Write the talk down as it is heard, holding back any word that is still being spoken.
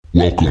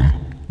Welcome.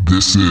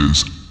 This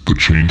is the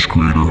Change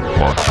Creator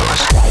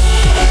Podcast.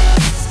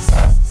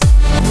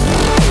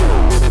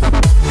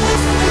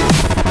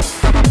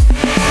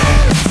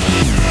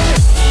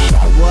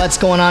 What's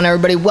going on,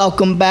 everybody?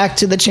 Welcome back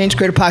to the Change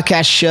Creator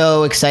Podcast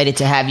show. Excited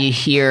to have you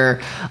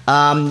here.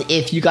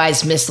 If you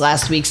guys missed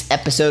last week's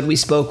episode, we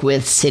spoke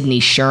with Sydney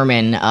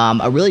Sherman.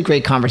 A really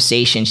great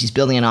conversation. She's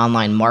building an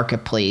online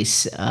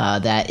marketplace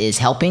that is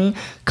helping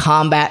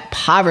combat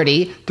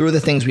poverty through the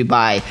things we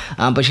buy.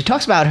 But she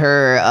talks about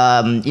her,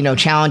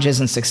 challenges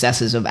and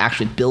successes of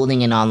actually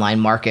building an online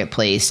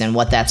marketplace and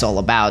what that's all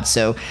about.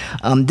 So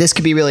this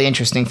could be really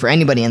interesting for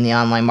anybody in the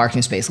online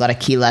marketing space. A lot of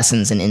key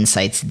lessons and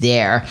insights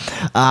there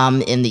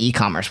in the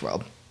e-commerce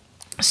world.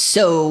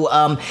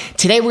 So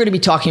today we're going to be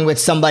talking with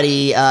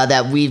somebody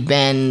that we've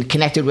been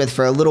connected with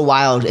for a little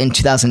while in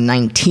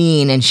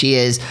 2019, and she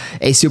is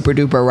a super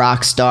duper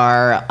rock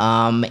star,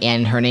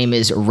 and her name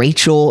is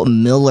Rachel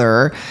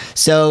Miller.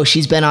 So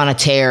she's been on a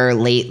tear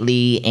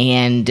lately,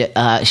 and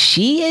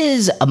she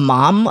is a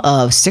mom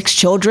of 6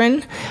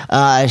 children.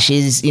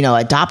 She's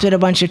adopted a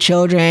bunch of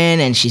children,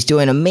 and she's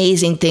doing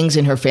amazing things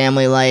in her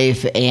family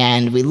life,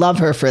 and we love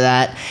her for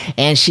that.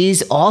 And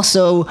she's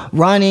also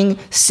running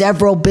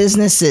several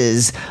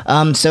businesses.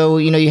 So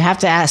you have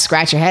to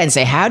scratch your head and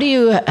say, how do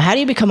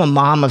you become a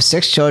mom of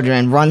 6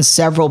 children, run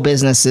several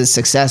businesses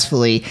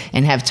successfully,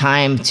 and have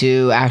time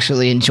to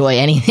actually enjoy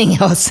anything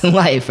else in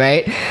life,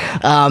 right?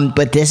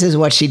 But this is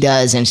what she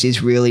does, and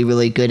she's really,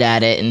 really good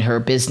at it. And her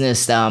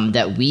business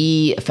that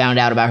we found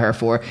out about her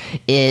for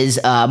is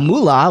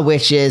Moolah,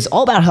 which is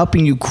all about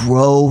helping you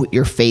grow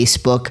your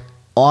Facebook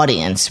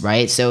audience,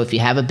 right? So if you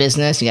have a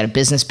business, you got a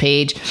business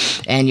page,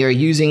 and you're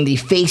using the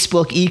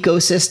Facebook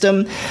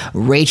ecosystem,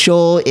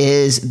 Rachel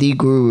is the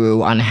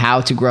guru on how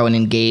to grow an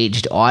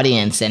engaged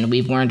audience. And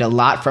we've learned a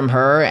lot from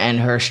her and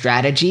her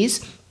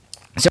strategies.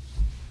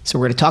 So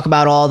we're going to talk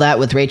about all that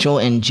with Rachel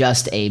in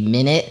just a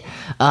minute.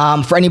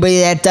 For anybody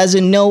that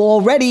doesn't know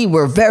already,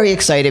 we're very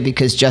excited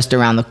because just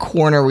around the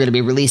corner, we're going to be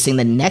releasing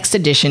the next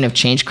edition of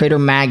Change Creator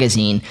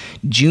Magazine,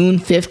 June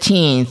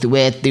 15th,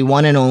 with the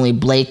one and only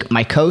Blake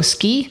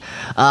Mycoskie.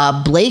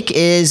 Blake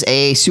is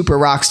a super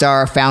rock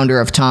star, founder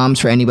of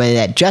Tom's, for anybody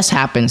that just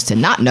happens to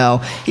not know.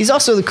 He's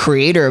also the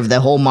creator of the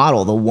whole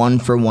model, the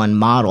one-for-one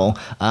model.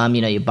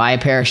 You buy a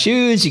pair of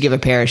shoes, you give a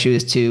pair of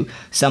shoes to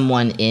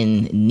someone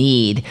in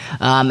need.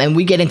 And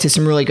we get into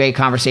some really great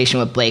conversation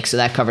with Blake, so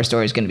that cover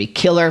story is going to be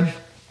killer.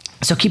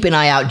 So keep an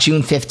eye out,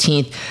 June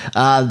 15th.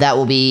 That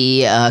will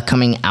be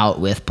coming out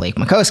with Blake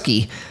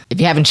Mycoskie. If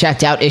you haven't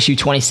checked out issue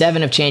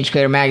 27 of Change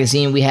Creator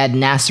Magazine, we had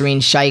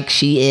Nasreen Sheikh.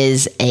 She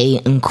is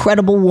an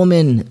incredible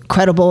woman.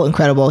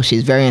 Incredible.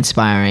 She's very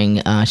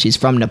inspiring. She's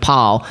from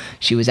Nepal.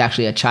 She was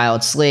actually a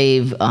child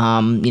slave.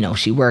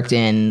 She worked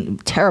in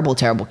terrible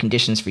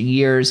conditions for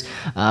years,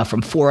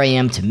 from 4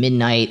 a.m. to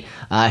midnight.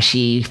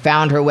 She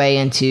found her way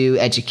into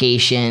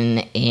education,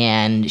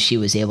 and she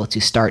was able to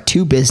start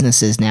 2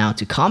 businesses now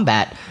to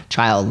combat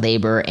child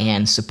labor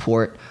and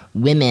support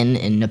women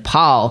in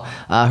Nepal.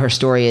 Her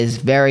story is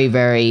very,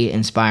 very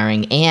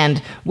inspiring.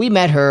 And we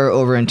met her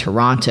over in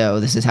Toronto.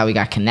 This is how we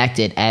got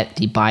connected at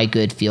the Buy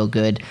Good, Feel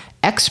Good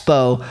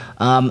Expo.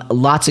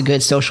 Lots of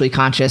good socially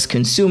conscious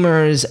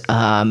consumers,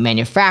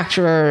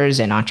 manufacturers,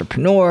 and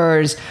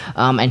entrepreneurs.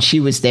 And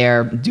she was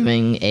there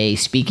doing a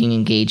speaking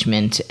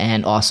engagement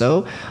and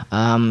also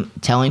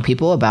telling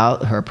people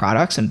about her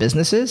products and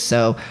businesses.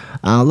 So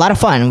a lot of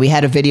fun. We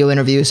had a video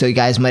interview, so you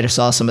guys might have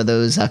saw some of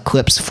those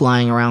clips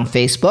flying around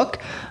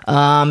Facebook.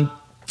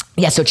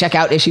 So check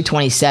out issue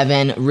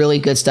 27. Really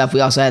good stuff. We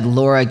also had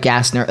Laura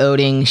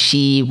Gassner-Oding.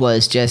 She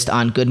was just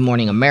on Good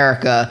Morning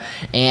America,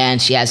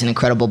 and she has an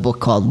incredible book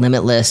called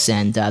Limitless,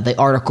 and the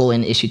article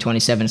in issue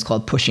 27 is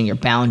called Pushing Your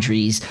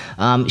Boundaries.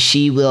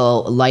 She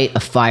will light a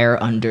fire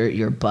under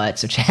your butt,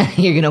 so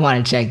you're going to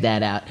want to check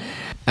that out.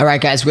 All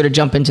right, guys, we're going to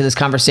jump into this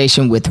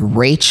conversation with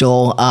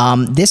Rachel.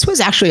 This was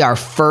actually our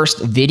first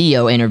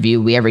video interview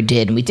we ever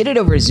did, and we did it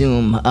over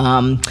Zoom.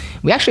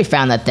 We actually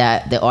found that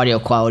the audio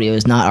quality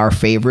was not our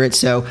favorite,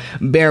 so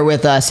bear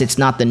with us. It's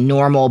not the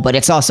normal, but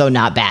it's also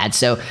not bad.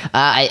 So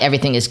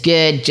everything is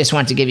good. Just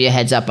wanted to give you a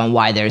heads up on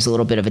why there's a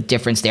little bit of a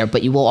difference there,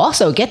 but you will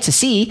also get to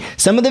see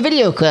some of the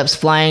video clips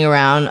flying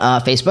around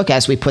Facebook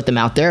as we put them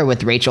out there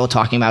with Rachel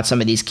talking about some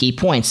of these key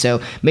points.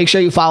 So make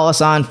sure you follow us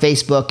on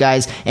Facebook,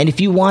 guys, and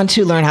if you want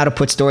to learn how to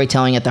put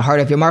storytelling at the heart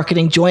of your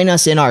marketing, join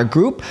us in our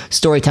group,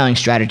 Storytelling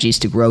Strategies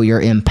to Grow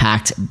Your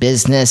Impact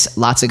Business.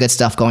 Lots of good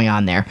stuff going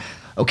on there.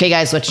 Okay,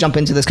 guys, let's jump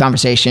into this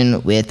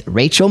conversation with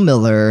Rachel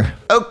Miller.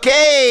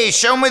 Okay,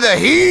 show me the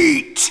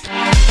heat.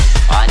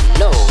 I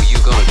know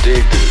you're going to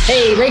dig this.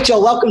 Hey,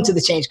 Rachel, welcome to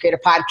the Change Creator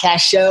Podcast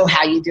show.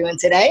 How you doing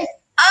today?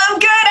 I'm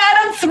good,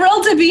 Adam.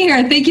 Thrilled to be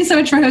here. Thank you so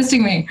much for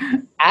hosting me.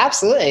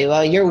 Absolutely.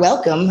 Well, you're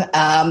welcome.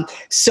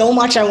 So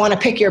much I want to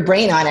pick your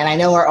brain on, and I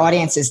know our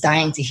audience is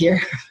dying to hear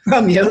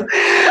from you.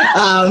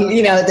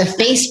 The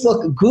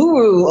Facebook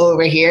guru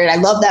over here, and I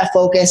love that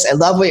focus. I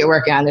love what you're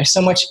working on. There's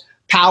so much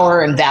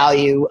power and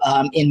value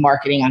in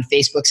marketing on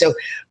Facebook. So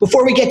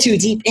before we get too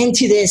deep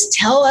into this,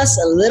 tell us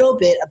a little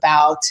bit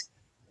about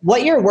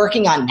what you're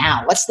working on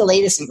now. What's the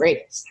latest and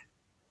greatest?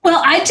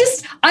 Well,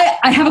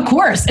 I have a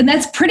course, and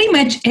that's pretty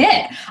much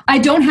it. I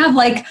don't have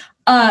like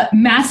a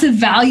massive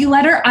value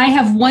letter. I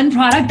have one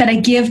product that I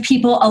give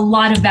people a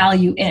lot of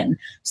value in.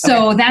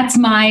 So that's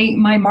my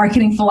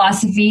marketing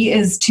philosophy,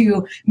 is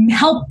to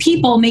help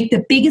people make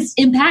the biggest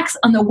impacts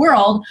on the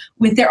world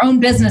with their own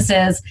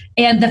businesses.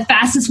 And the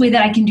fastest way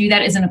that I can do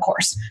that is in a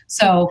course.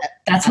 So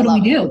that's what we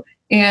do.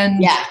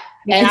 And yeah,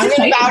 and I'm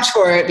going to vouch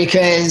for it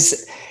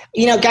because,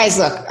 guys,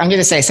 look, I'm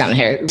going to say something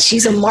here.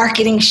 She's a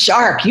marketing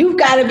shark. You've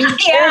got to be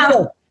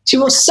careful. She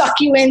will suck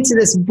you into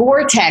this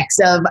vortex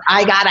of,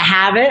 I got to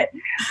have it.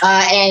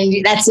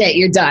 And that's it.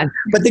 You're done.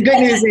 But the good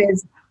news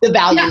is the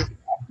value. Yeah.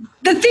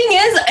 The thing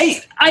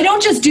is, I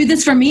don't just do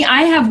this for me.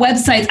 I have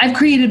websites. I've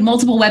created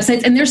multiple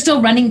websites, and they're still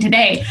running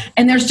today,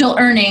 and they're still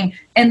earning,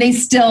 and they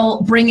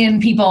still bring in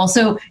people.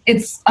 So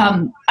it's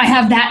I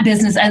have that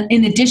business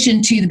in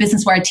addition to the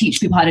business where I teach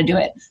people how to do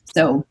it.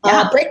 So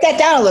break that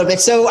down a little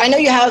bit. So I know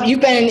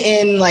you've been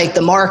in like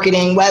the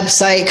marketing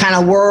website kind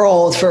of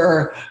world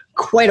for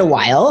quite a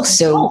while.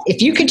 So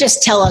if you could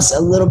just tell us a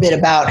little bit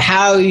about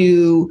how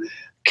you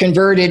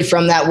converted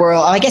from that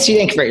world. I guess you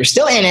didn't convert, you're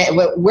still in it.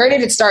 But where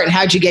did it start, and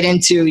how did you get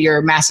into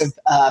your massive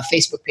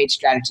Facebook page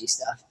strategy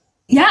stuff?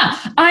 Yeah,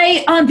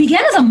 I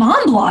began as a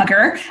mom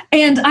blogger,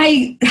 and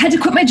I had to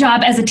quit my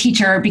job as a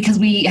teacher because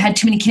we had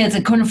too many kids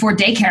and couldn't afford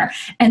daycare.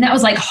 And that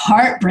was like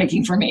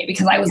heartbreaking for me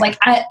because I was like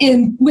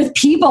in with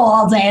people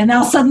all day, and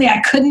now suddenly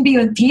I couldn't be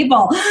with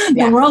people.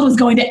 The world was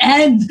going to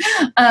end.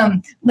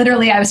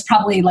 Literally, I was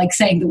probably like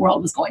saying the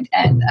world was going to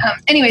end.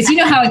 Anyways, you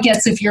know how it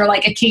gets if you're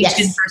like a caged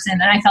in person,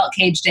 and I felt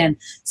caged in.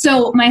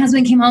 So my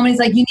husband came home and he's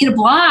like, "You need a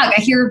blog. I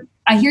hear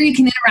you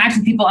can interact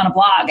with people on a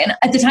blog." And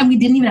at the time, we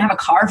didn't even have a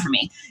car for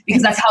me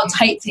because that's how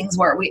tight things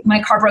were.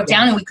 My car broke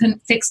down and we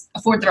couldn't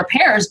afford the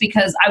repairs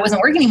because I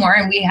wasn't working anymore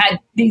and we had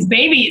these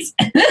babies.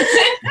 And so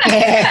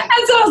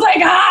I was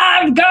like,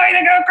 I'm going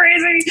to go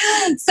crazy.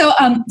 So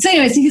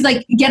anyways, he's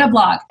like, get a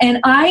blog. And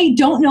I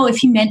don't know if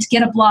he meant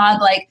get a blog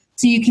like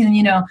so you can,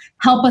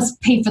 help us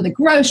pay for the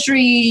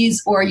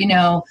groceries or,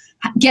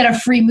 get a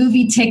free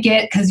movie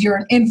ticket because you're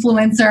an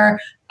influencer.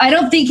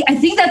 I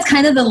think that's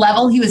kind of the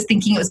level he was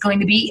thinking it was going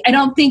to be. I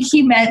don't think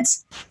he meant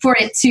for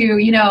it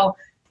to,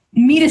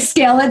 me to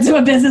scale it to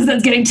a business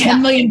that's getting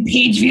 10 million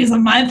page views a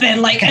month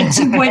and like a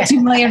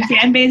 2.2 million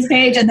fan base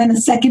page and then a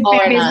second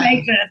fan base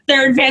page and a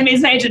third fan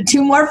base page and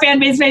 2 more fan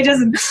base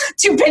pages and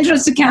 2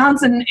 Pinterest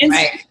accounts. And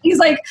he's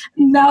like,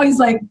 no, he's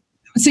like,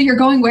 so you're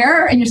going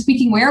where and you're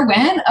speaking where,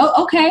 when?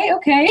 Oh, okay.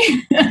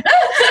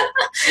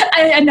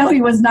 I know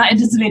he was not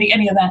anticipating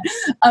any of that.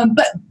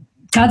 But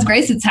God's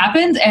grace, it's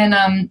happened.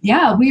 And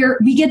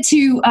we get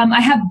to,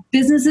 I have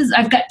businesses.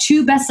 I've got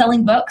 2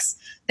 best-selling books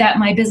that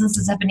my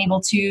businesses have been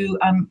able to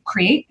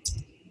create.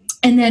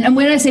 And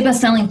when I say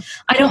best-selling,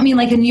 I don't mean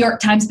like a New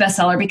York Times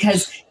bestseller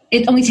because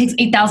it only takes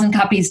 8,000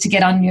 copies to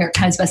get on New York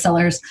Times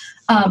bestsellers.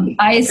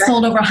 I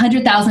sold over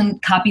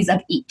 100,000 copies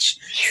of each.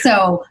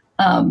 So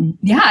I'm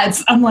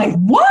like,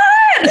 what?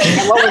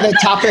 And what were the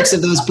topics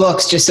of those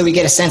books, just so we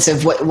get a sense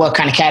of what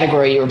kind of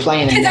category you were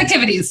playing in? Kids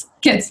activities.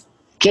 Kids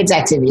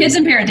activities. Kids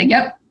and parenting,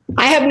 yep.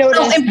 I have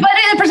noticed. But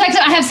in perspective,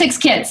 I have 6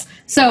 kids.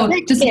 So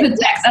just to put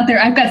text out there,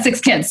 I've got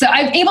 6 kids. So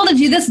I'm able to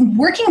do this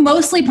working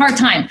mostly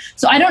part-time.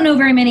 So I don't know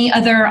very many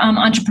other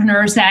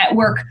entrepreneurs that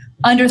work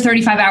under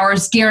 35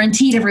 hours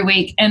guaranteed every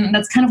week. And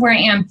that's kind of where I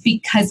am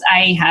because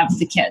I have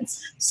the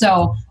kids.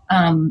 So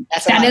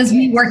that is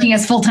me working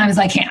as full-time as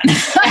I can.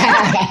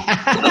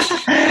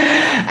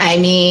 I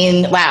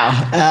mean, wow.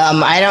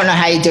 I don't know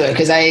how you do it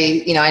because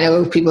I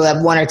know people that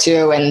have 1 or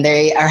 2 and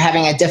they are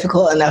having a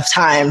difficult enough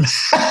time.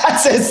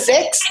 So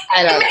 6?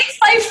 I don't know. It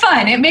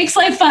makes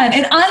life fun.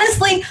 And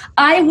honestly,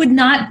 I would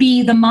not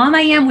be the mom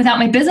I am without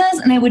my business,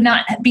 and I would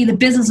not be the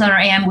business owner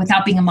I am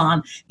without being a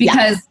mom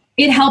because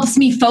it helps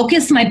me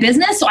focus my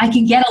business so I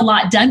can get a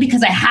lot done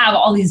because I have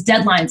all these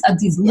deadlines of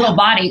these little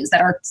bodies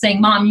that are saying,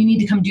 Mom, you need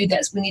to come do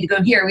this. We need to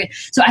go here.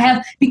 So I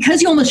have,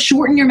 because you almost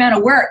shorten your amount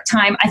of work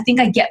time, I think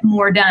I get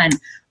more done.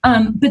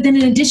 But then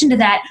in addition to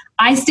that,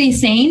 I stay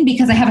sane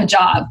because I have a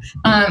job.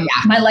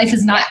 My life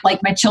is not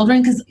like my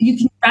children because you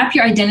can wrap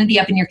your identity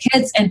up in your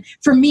kids. And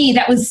for me,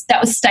 that was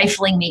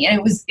stifling me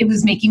and it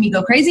was making me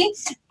go crazy.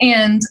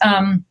 And,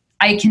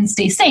 I can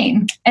stay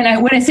sane.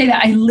 And when I say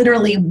that, I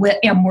literally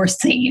am more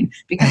sane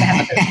because I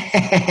have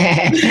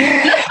a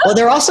business. Well,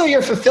 they're also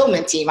your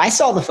fulfillment team. I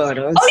saw the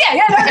photos. Oh, yeah.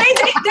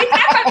 They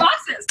pack my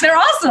boxes. They're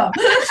awesome.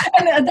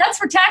 And that's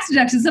for tax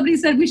deduction. Somebody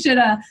said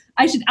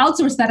I should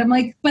outsource that. I'm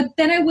like, but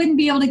then I wouldn't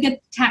be able to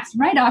get tax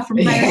write-off from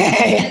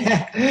hiring.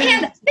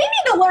 And they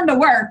need to learn to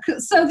work.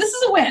 So this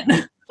is a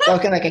win.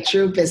 Spoken like a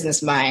true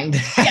business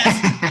mind.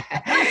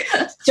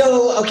 Yes.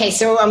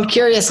 So I'm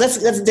curious.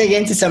 Let's dig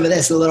into some of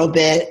this a little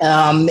bit.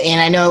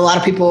 And I know a lot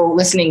of people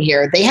listening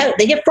here, they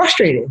get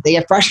frustrated. They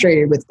get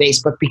frustrated with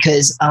Facebook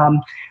because,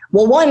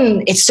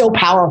 one, it's so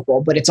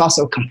powerful, but it's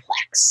also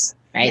complex,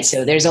 right?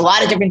 So there's a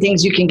lot of different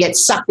things you can get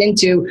sucked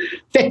into.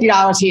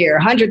 $50 here,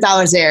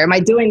 $100 there. Am I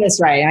doing this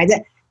right?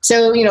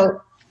 So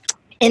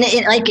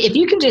like if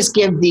you can just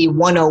give the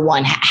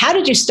 101, how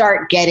did you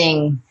start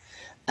getting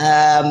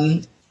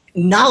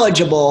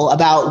knowledgeable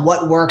about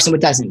what works and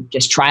what doesn't?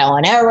 Just trial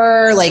and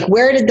error? Like,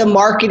 where did the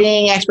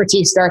marketing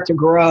expertise start to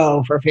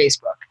grow for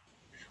Facebook?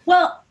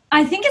 Well,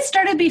 I think it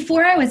started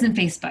before I was in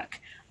Facebook.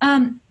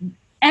 How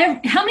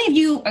many of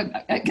you,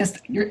 I guess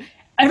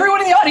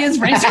everyone in the audience,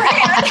 raise your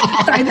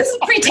hand. Sorry, this is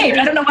pre-taped.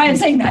 I don't know why I'm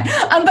saying that.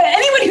 But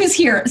anyone who's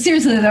here,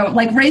 seriously though,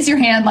 like raise your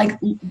hand, like,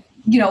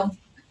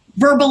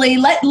 verbally,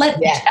 let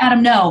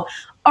Adam know.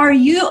 Are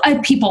you a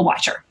people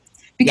watcher?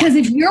 Because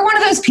if you're one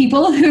of those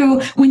people who,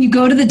 when you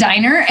go to the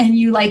diner and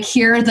you like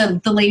hear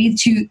the lady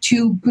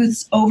two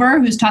booths over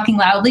who's talking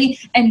loudly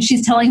and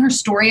she's telling her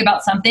story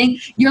about something,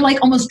 you're like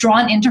almost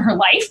drawn into her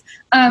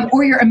life,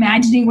 or you're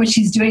imagining what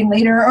she's doing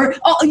later, or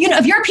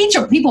if you're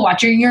a people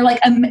watcher and you're like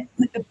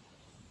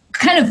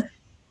kind of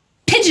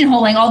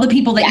pigeonholing all the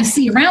people that you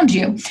see around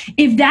you.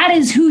 If that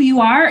is who you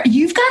are,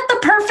 you've got all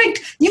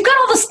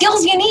the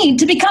skills you need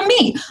to become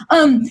me.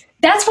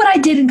 That's what I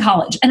did in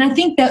college. And I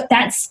think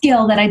that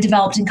skill that I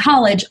developed in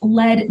college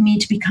led me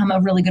to become a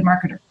really good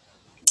marketer.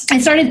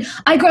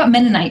 I grew up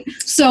Mennonite.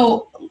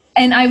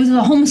 And I was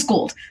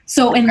homeschooled.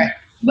 So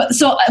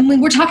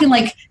we're talking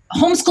like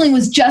homeschooling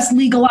was just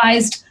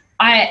legalized.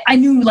 I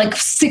knew like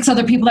 6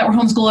 other people that were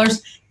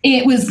homeschoolers.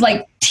 It was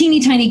like teeny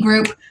tiny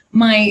group.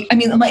 My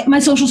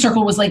social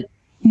circle was like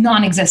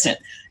non-existent.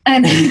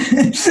 And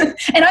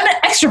and I'm an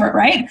extrovert,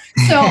 right?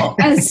 So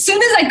as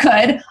soon as I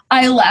could,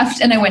 I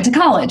left and I went to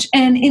college.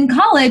 And in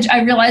college,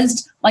 I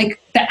realized like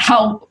that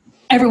how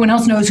everyone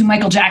else knows who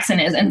Michael Jackson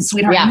is. And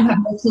sweetheart, you have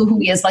no clue who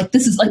he is. Like,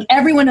 this is like,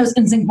 everyone knows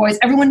NSYNC boys.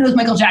 Everyone knows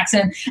Michael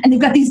Jackson. And they've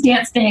got these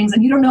dance things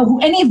and you don't know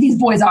who any of these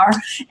boys are.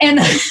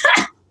 And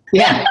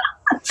yeah.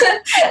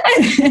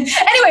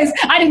 Anyways,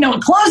 I didn't know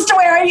what clothes to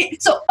wear.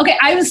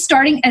 I was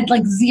starting at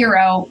like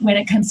 0 when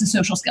it comes to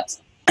social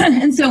skills.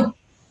 And so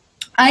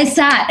I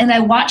sat and I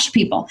watched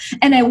people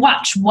and I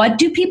watched what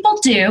do people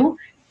do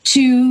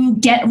to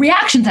get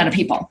reactions out of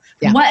people.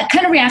 Yeah. What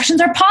kind of reactions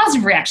are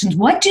positive reactions?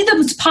 What do the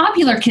most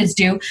popular kids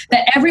do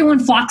that everyone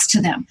flocks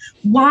to them?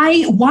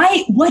 Why,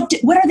 what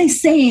are they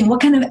saying?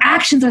 What kind of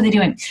actions are they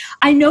doing?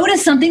 I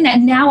noticed something that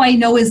now I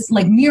know is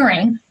like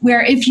mirroring,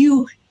 where if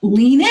you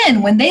lean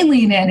in when they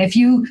lean in, if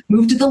you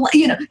move to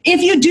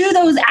if you do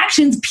those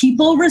actions,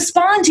 people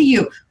respond to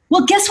you.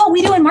 Well, guess what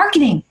we do in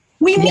marketing?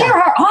 We mirror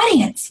our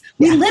audience.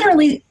 We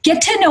literally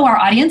get to know our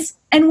audience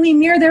and we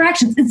mirror their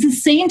actions. It's the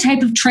same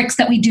type of tricks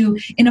that we do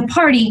in a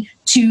party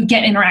to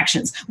get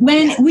interactions.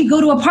 When we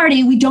go to a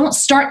party, we don't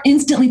start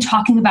instantly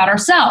talking about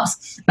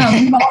ourselves.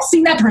 We've all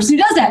seen that person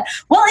who does that.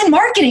 Well, in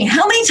marketing,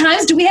 how many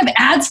times do we have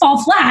ads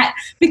fall flat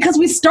because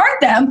we start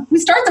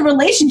the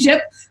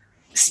relationship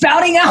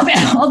spouting out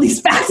all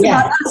these facts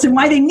about us and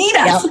why they need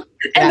us. Yep.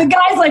 And the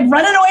guy's like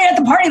running away at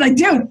the party like,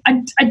 dude,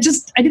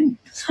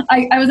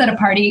 I was at a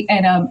party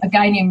and a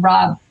guy named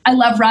Rob. I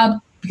love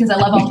Rob because I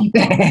love all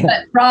people.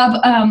 But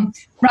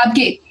Rob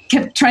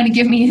kept trying to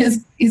give me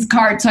his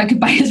card so I could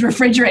buy his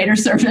refrigerator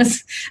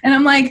service. And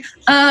I'm like,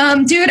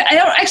 dude, I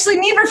don't actually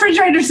need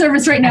refrigerator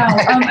service right now.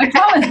 I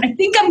promise. I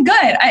think I'm good.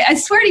 I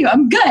swear to you,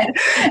 I'm good.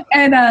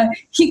 And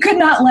he could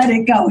not let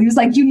it go. He was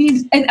like, you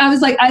need, and I was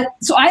like,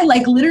 I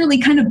like literally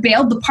kind of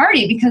bailed the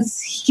party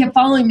because he kept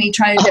following me,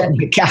 trying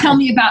to tell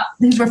me about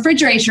his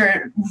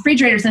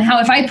refrigerators and how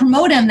if I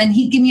promote him, then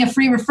he'd give me a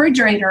free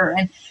refrigerator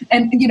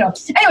and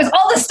anyways,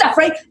 all this stuff,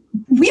 right?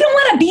 We don't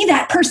want to be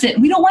that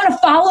person. We don't want to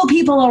follow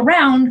people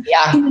around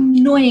in an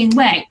annoying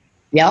way.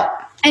 Yep.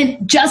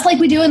 And just like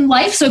we do in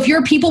life, so if you're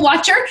a people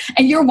watcher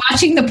and you're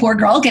watching the poor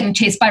girl getting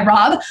chased by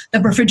Rob,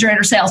 the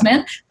refrigerator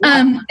salesman,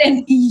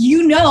 and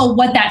you know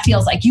what that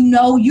feels like. You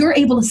know you're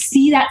able to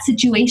see that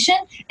situation.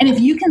 And if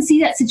you can see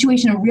that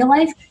situation in real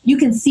life, you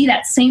can see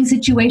that same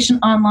situation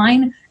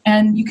online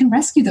and you can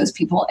rescue those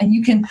people and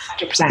you can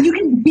 100%. You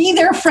can be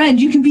their friend.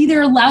 You can be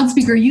their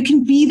loudspeaker. You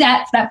can be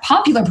that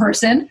popular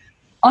person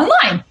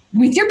online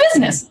with your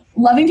business,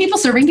 loving people,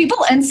 serving people,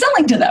 and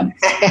selling to them.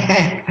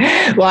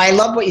 Well, I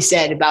love what you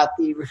said about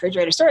the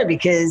refrigerator story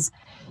because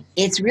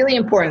it's really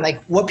important. Like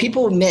what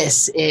people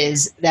miss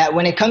is that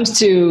when it comes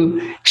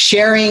to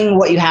sharing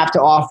what you have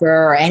to offer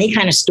or any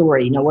kind of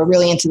story, we're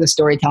really into the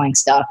storytelling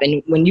stuff.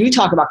 And when you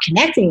talk about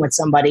connecting with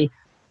somebody,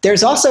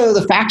 there's also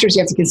the factors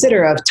you have to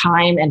consider of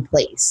time and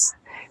place.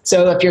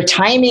 So if your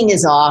timing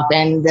is off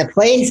and the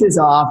place is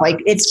off, like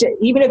it's just,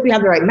 even if you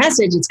have the right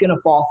message, it's going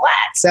to fall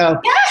flat. So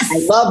yes. I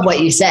love what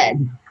you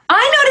said.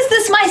 I noticed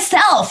this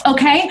myself,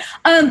 okay?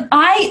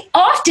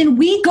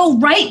 We go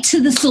right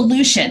to the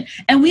solution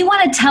and we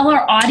want to tell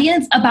our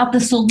audience about the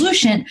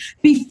solution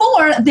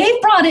before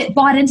they've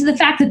bought into the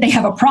fact that they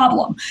have a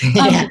problem.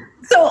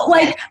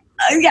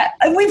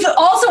 We've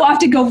also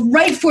often go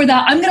right for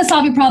that. I'm going to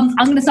solve your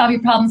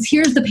problems.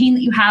 Here's the pain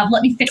that you have.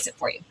 Let me fix it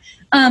for you.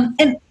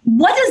 And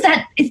what is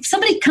that? If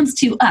somebody comes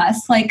to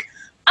us like,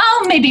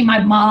 maybe my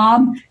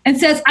mom and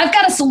says, I've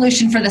got a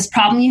solution for this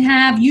problem you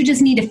have. You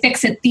just need to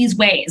fix it these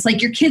ways.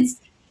 Like your kid's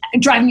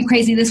driving you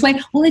crazy this way.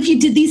 Well, if you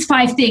did these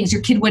 5 things,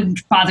 your kid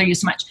wouldn't bother you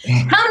so much.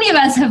 How many of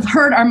us have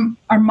heard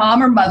our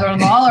mom or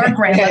mother-in-law or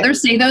grandmother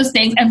say those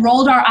things and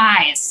rolled our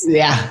eyes?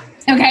 Yeah.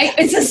 Okay,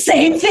 it's the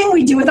same thing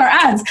we do with our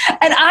ads.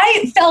 And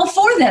I fell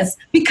for this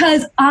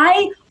because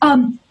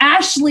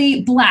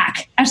Ashley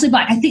Black, I'm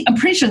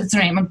pretty sure that's her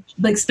name. I'm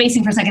like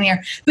spacing for a second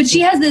here. But she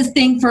has this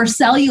thing for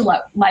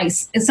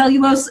cellulose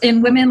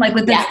in women, like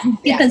with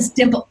this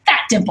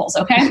fat dimples,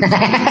 okay?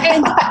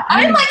 And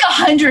I'm like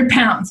 100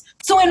 pounds.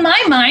 So in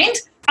my mind,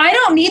 I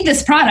don't need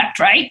this product,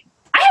 right?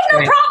 I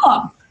have no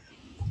problem.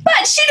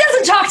 But she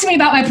doesn't talk to me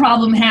about my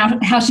problem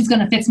and how she's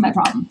going to fix my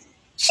problem.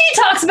 She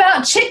talks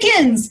about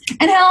chickens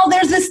and how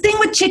there's this thing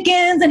with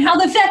chickens and how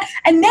the fat.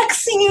 And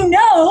next thing you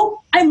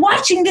know, I'm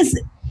watching this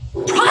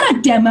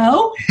product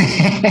demo,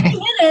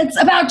 minutes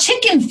about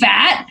chicken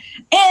fat.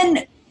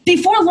 And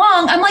before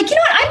long, I'm like, you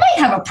know what? I might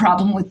have a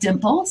problem with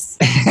dimples.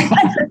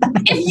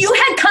 If you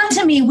had come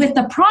to me with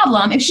the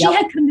problem, if she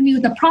had come to me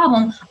with the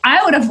problem,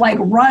 I would have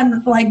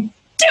run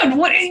dude,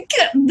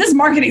 this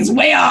marketing is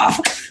way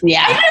off. Yeah.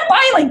 I had to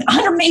buy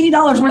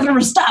 $180 worth of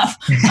her stuff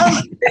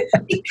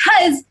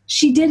because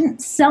she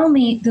didn't sell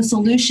me the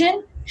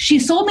solution. She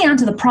sold me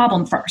onto the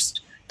problem first.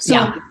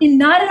 So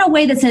not in a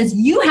way that says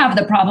you have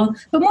the problem,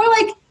 but more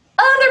like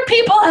other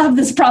people have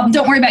this problem.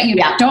 Don't worry about you.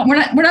 Yeah.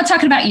 We're not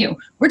talking about you.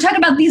 We're talking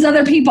about these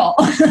other people.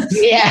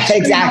 Yeah,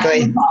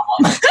 exactly.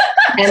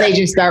 And they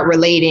just start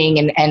relating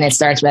and it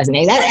starts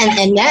resonating.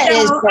 I'm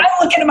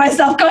looking at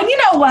myself going, you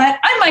know what?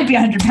 I might be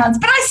 100 pounds,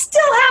 but I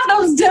still have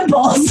those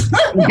dimples.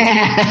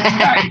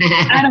 Sorry,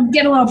 Adam,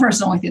 get a little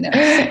personal with you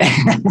there.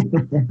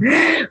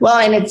 Well,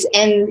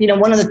 and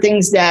one of the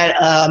things that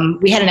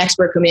we had an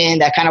expert come in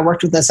that kind of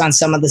worked with us on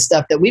some of the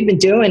stuff that we've been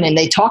doing, and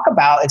they talk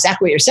about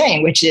exactly what you're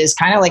saying, which is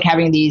kind of like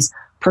having these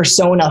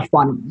persona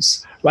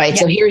funnels, right?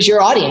 Yeah. So here's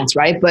your audience,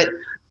 right? But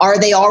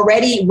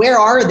where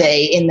are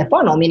they in the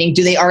funnel? Meaning,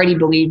 do they already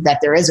believe that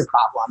there is a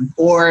problem?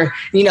 Or,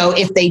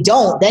 if they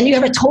don't, then you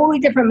have a totally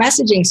different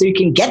messaging so you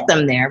can get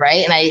them there,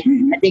 right? And I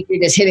think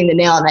you're just hitting the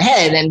nail on the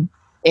head. And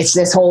it's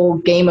this whole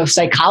game of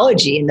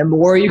psychology. And the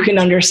more you can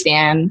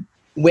understand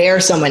where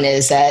someone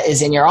is that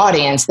is in your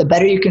audience, the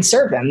better you can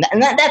serve them.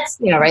 And that's,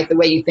 right, the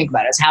way you think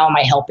about it is how am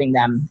I helping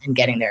them and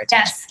getting their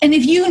attention? Yes. And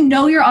if you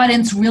know your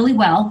audience really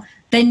well,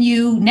 then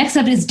next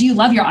up is, do you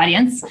love your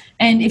audience?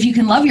 And if you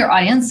can love your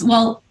audience,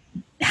 well,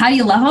 how do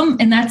you love them?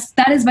 And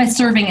that is by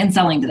serving and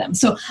selling to them.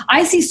 So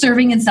I see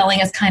serving and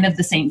selling as kind of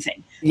the same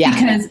thing. Yeah.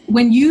 Because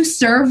when you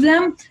serve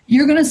them,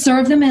 you're going to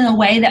serve them in a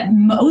way that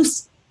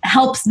most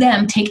helps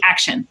them take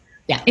action.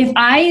 Yeah. If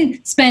I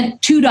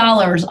spent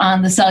 $2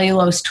 on the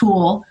cellulose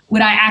tool,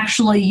 would I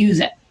actually use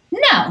it?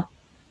 No.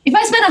 If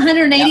I spent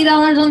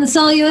 $180 on the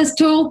cellulose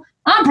tool,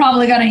 I'm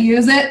probably going to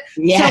use it.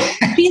 Yeah.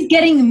 So she's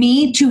getting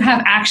me to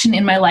have action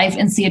in my life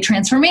and see a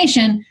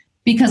transformation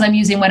because I'm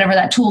using whatever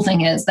that tool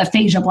thing is, the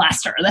Phasia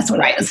Blaster. That's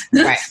what it is.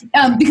 Right.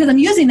 Because I'm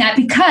using that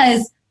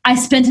because I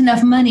spent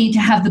enough money to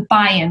have the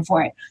buy-in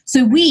for it.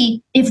 So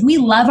if we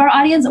love our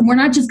audience, we're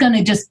not just going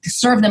to just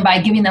serve them by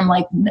giving them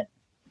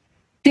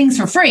things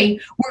for free.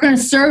 We're going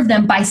to serve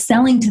them by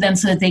selling to them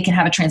so that they can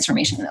have a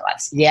transformation in their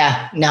lives.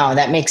 Yeah, no,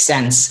 that makes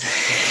sense.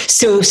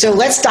 So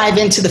let's dive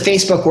into the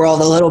Facebook world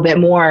a little bit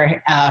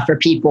more for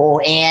people.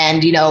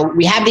 And,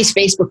 we have these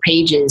Facebook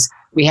pages.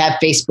 We have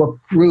Facebook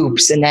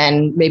groups, and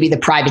then maybe the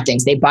private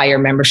things. They buy your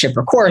membership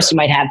or course. You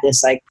might have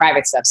this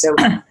private stuff. So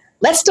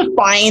let's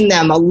define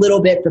them a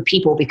little bit for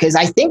people, because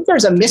I think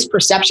there's a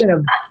misperception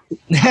of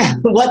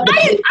what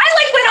I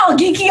went all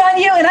geeky on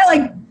you, and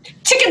I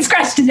chicken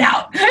scratched it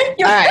out. All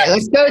right,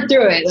 let's go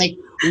through it.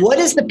 What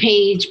is the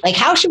page?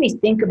 How should we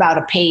think about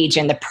a page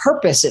and the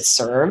purpose it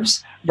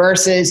serves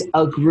versus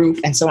a group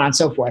and so on and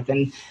so forth?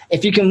 And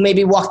if you can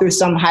maybe walk through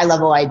some high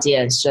level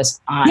ideas just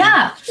on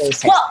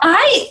those. Well,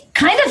 I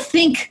kind of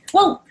think,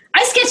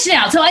 I sketched it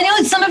out. So I know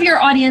some of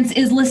your audience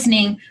is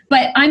listening,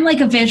 but I'm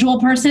a visual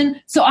person.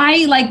 So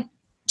I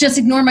just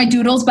ignore my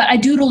doodles, but I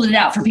doodled it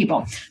out for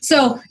people.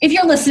 So if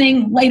you're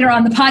listening later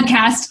on the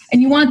podcast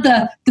and you want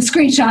the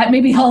screenshot,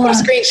 maybe he'll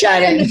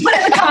screenshot it. Put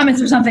it in the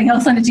comments or something.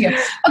 He'll send it to you.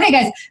 Okay,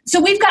 guys.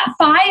 So we've got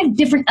 5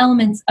 different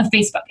elements of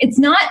Facebook. It's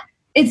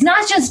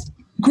not just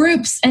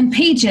groups and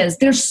pages.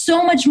 There's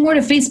so much more to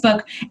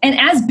Facebook. And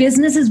as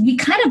businesses, we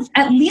kind of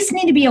at least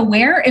need to be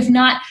aware, if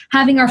not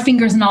having our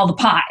fingers in all the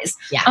pies.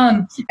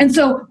 Yeah. And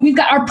so we've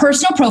got our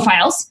personal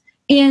profiles.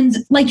 And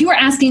you were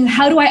asking,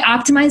 how do I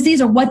optimize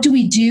these, or what do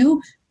we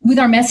do with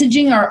our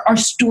messaging, our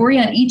story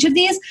on each of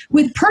these?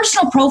 With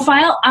personal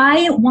profile,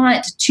 I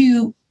want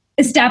to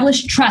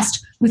establish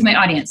trust with my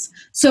audience.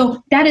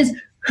 So that is,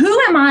 who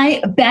am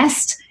I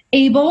best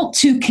able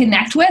to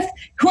connect with?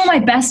 Who am I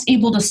best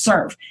able to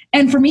serve?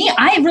 And for me,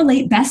 I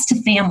relate best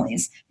to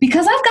families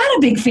because I've got a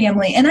big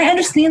family and I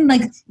understand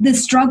the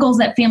struggles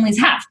that families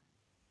have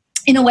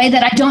in a way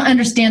that I don't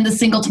understand the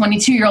single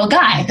 22-year-old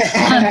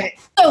guy.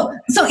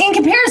 So in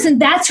comparison,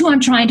 that's who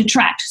I'm trying to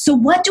attract. So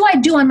what do I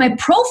do on my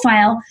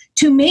profile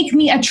to make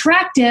me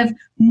attractive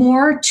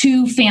more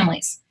to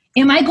families?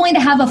 Am I going to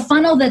have a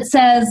funnel that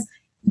says,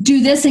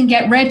 do this and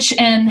get rich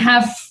and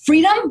have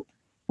freedom?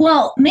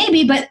 Well,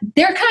 maybe, but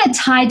they're kind of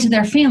tied to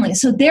their family.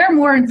 So they're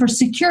more in for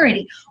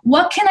security.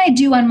 What can I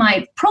do on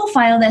my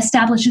profile that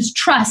establishes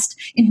trust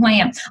in who I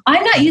am?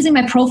 I'm not using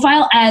my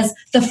profile as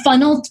the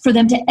funnel for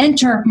them to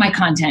enter my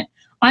content.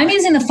 I'm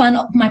using the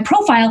funnel, my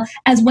profile,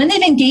 as when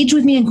they've engaged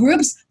with me in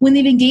groups, when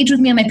they've engaged with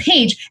me on my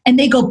page, and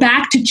they go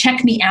back to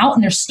check me out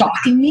and they're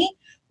stalking me.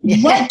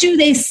 What do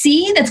they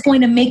see that's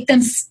going to make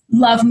them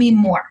love me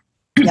more?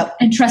 Yep.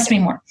 And trust me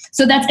more.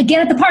 So that's,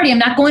 again, at the party, I'm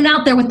not going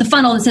out there with the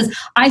funnel that says,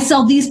 I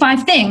sell these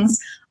 5 things.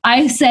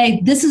 I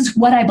say, this is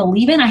what I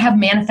believe in. I have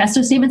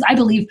manifesto statements. I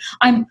believe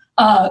I'm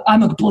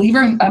a believer.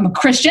 I'm a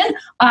Christian.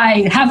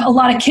 I have a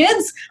lot of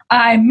kids.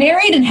 I'm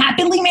married and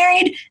happily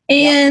married.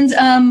 And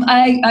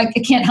I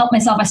can't help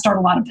myself. I start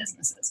a lot of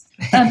businesses.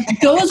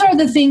 Those are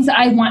the things that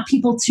I want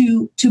people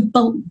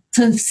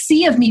to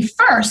see of me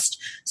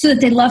first so that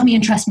they love me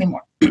and trust me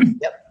more.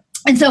 Yep.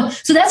 And so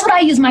that's what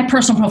I use my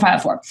personal profile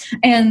for.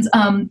 And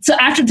so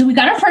after we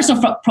got our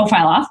personal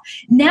profile off,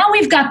 now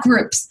we've got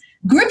groups.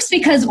 Groups,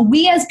 because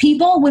we as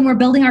people, when we're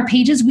building our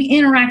pages, we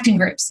interact in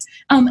groups.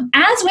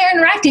 As we're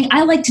interacting,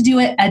 I like to do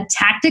a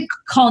tactic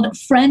called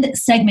friend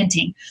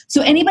segmenting.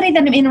 So anybody that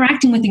I'm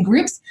interacting with in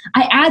groups,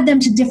 I add them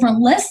to different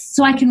lists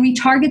so I can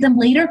retarget them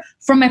later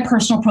from my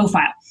personal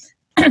profile.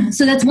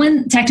 So that's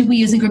one tactic we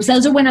use in groups.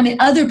 Those are when I'm in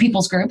other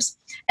people's groups.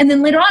 And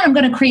then later on, I'm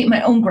going to create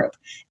my own group.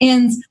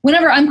 And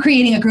whenever I'm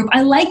creating a group,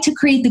 I like to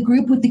create the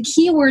group with the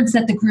keywords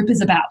that the group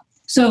is about.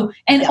 So,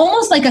 and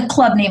almost like a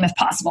club name if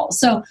possible.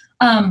 So,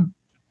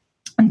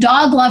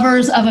 Dog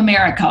Lovers of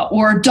America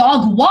or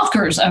Dog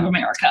Walkers of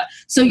America.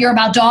 So you're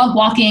about dog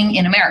walking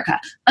in America.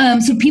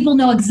 So people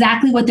know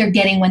exactly what they're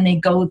getting when they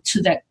go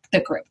to the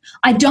group.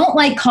 I don't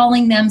like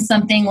calling them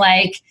something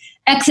like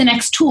X and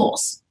X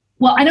Tools.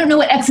 Well, I don't know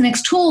what X and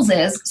X Tools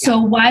is, so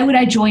why would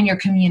I join your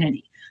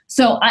community?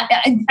 So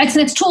X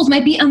and X Tools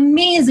might be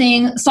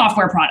amazing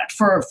software product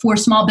for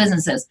small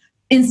businesses.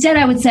 Instead,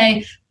 I would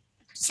say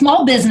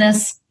small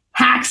business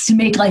hacks to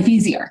make life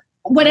easier.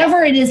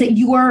 Whatever it is that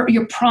your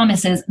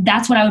promise is,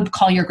 that's what I would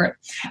call your group.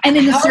 And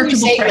then the How are you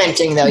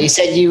segmenting though? You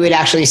said you would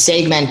actually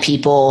segment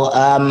people.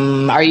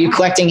 Are you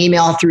collecting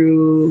email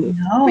through?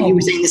 No. You were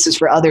saying this is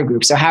for other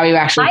groups. So how are you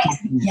actually?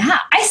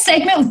 I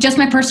segment with just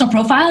my personal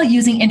profile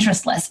using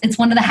interest lists. It's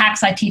one of the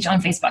hacks I teach on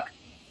Facebook.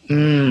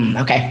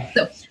 Okay.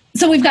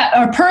 So we've got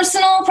our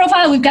personal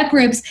profile, we've got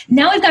groups,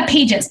 now we've got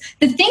pages.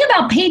 The thing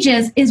about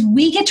pages is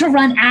we get to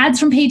run ads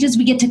from pages,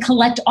 we get to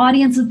collect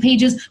audience with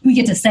pages, we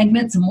get to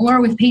segment some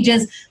more with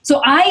pages. So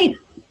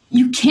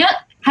you can't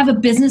have a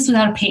business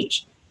without a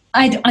page.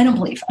 I don't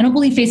believe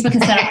Facebook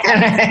is set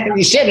up.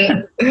 You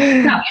shouldn't.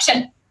 No, you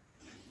shouldn't.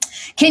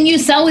 Can you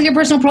sell with your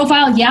personal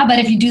profile? Yeah, but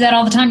if you do that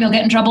all the time, you'll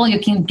get in trouble. You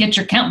can get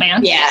your account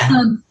banned.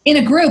 Yeah. In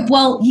a group,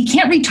 well, you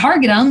can't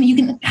retarget them. You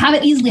can have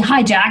it easily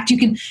hijacked.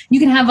 You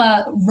can have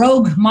a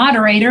rogue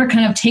moderator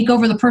kind of take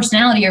over the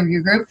personality of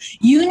your group.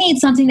 You need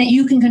something that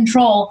you can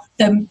control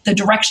the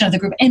direction of the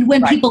group. And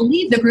when people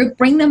leave the group,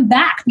 bring them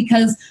back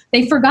because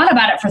they forgot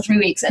about it for 3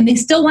 weeks and they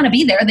still want to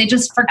be there. They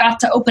just forgot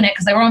to open it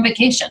because they were on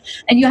vacation.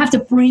 And you have to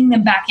bring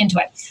them back into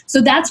it.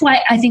 So that's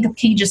why I think a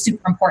page is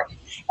super important.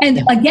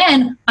 And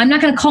again, I'm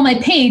not going to call my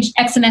page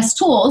X and S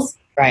Tools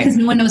because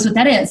no one knows what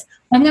that is.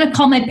 I'm going to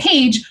call my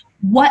page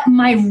what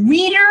my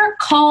reader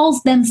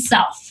calls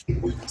themselves.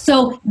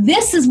 So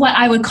this is what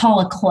I would call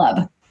a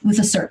club with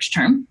a search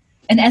term,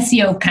 an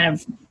SEO kind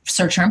of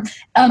search term.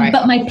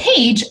 But my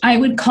page, I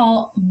would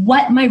call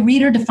what my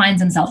reader defines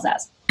themselves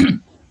as.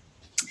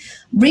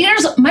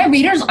 My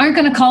readers aren't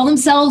going to call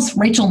themselves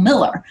Rachel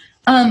Miller.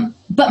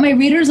 But my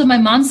readers of my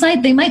mom's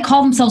site, they might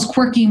call themselves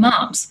Quirky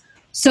Moms.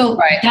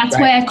 So that's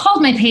why I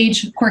called my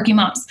page Quirky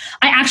Moms.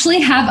 I actually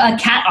have a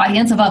cat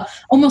audience of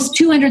almost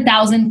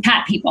 200,000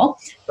 cat people.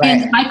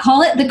 And I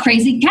call it the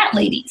Crazy Cat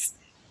Ladies.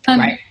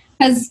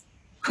 Because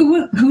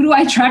who do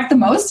I attract the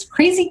most?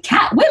 Crazy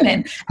cat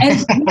women.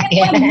 And we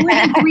have more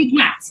than 3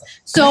 cats.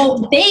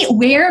 So they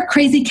wear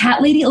Crazy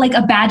Cat Lady like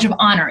a badge of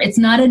honor. It's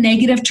not a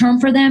negative term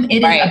for them. It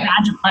is a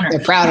badge of honor. They're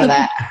proud of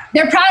that.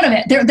 They're proud of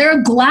it.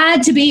 They're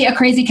glad to be a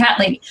Crazy Cat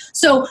Lady.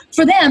 So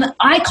for them,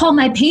 I call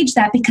my page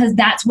that because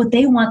that's what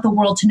they want the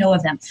world to know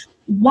of them.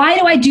 Why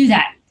do I do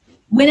that?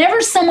 Whenever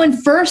someone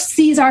first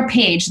sees our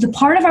page, the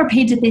part of our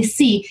page that they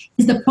see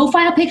is the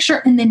profile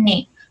picture and the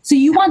name. So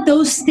you want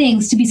those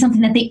things to be something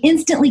that they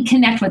instantly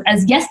connect with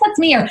as, yes, that's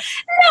me, or no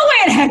way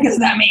in heck is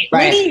that me.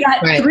 Lady, you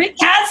got 3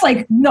 cats?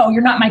 Like, no,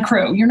 you're not my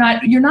crew. You're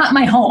not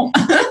my home.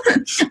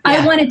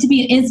 I want it to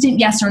be an instant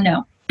yes or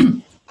no.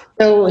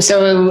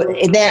 So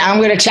then I'm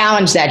going to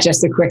challenge that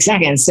just a quick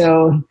second.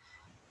 So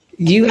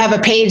you have a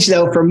page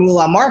though for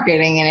Moolah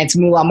Marketing and it's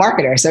Moolah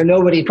Marketer. So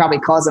nobody probably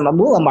calls them a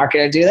Moolah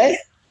Marketer, do they?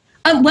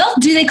 Well,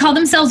 do they call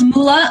themselves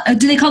Moolah?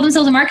 Do they call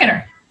themselves a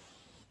marketer?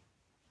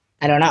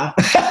 I don't know.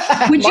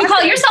 Would you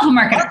call yourself a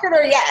marketer?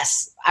 Marketer,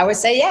 yes. I would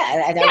say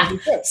that would be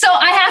true. So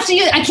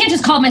I can't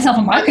just call myself a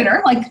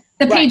marketer. Like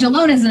the page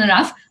alone isn't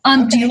enough.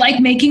 Do you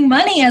like making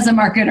money as a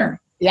marketer?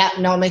 Yeah,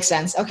 no, it makes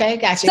sense. Okay,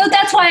 gotcha. So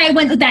that's why I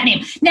went with that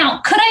name. Now,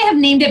 could I have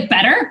named it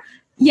better?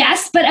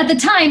 Yes, but at the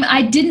time,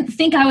 I didn't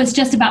think I was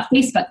just about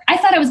Facebook. I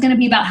thought I was going to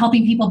be about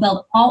helping people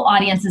build all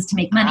audiences to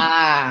make money.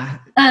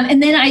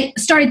 And then I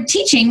started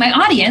teaching my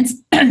audience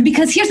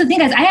because here's the thing,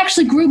 guys. I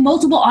actually grew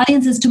multiple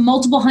audiences to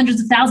multiple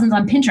hundreds of thousands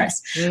on Pinterest.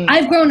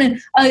 I've grown a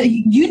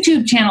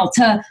YouTube channel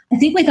to, I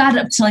think we got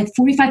up to like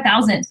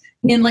 45,000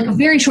 in like a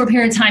very short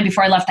period of time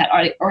before I left that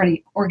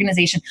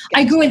organization.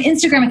 I grew an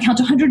Instagram account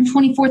to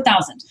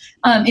 124,000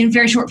 in a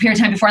very short period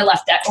of time before I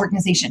left that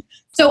organization.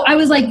 So I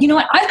was like, you know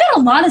what? I've got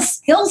a lot of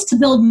skills to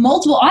build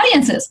multiple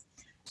audiences.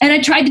 And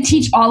I tried to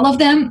teach all of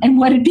them. And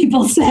what did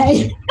people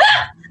say?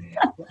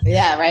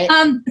 Yeah, right.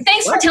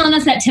 Thanks for telling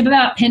us that tip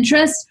about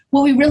Pinterest.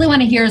 What we really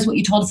want to hear is what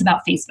you told us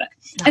about Facebook.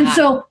 And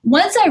so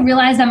once I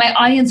realized that my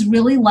audience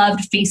really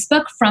loved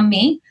Facebook from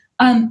me,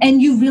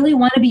 and you really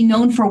want to be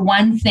known for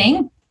one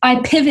thing, I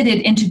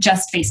pivoted into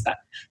just Facebook.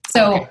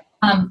 So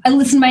I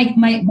listened to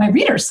my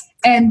readers,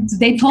 and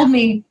they told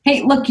me,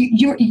 hey, look,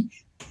 you're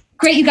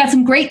great. You got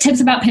some great tips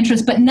about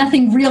Pinterest, but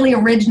nothing really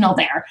original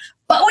there.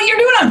 But what you're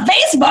doing on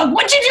Facebook,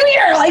 what'd you do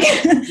here? Like,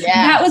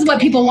 that was what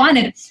people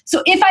wanted.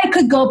 So if I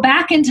could go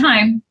back in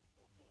time,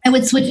 I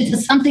would switch it to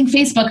something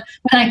Facebook,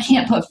 but I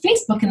can't put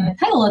Facebook in the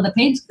title of the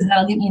page because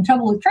that'll get me in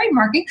trouble with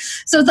trademarking.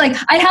 So it's like,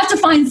 I'd have to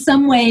find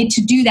some way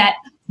to do that.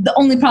 The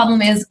only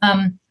problem is,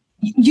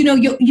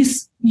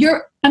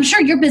 I'm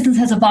sure your business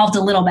has evolved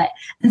a little bit.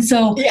 And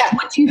so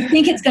what you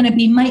think it's going to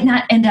be might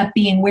not end up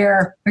being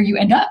where you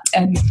end up.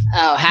 And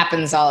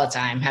happens all the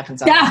time.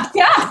 Yeah.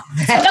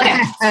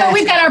 Okay. So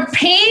we've got our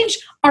page,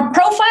 our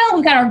profile,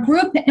 we've got our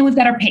group, and we've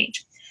got our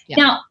page. Yeah.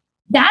 Now,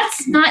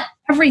 that's not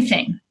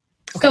everything.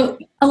 Okay. So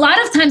a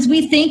lot of times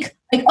we think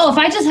like, if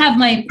I just have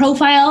my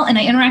profile and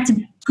I interact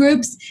in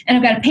groups and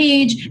I've got a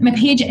page and my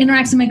page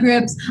interacts in my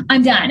groups,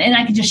 I'm done. And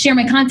I can just share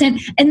my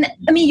content. And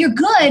I mean, you're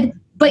good,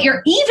 but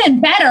you're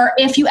even better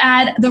if you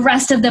add the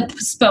rest of the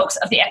spokes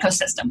of the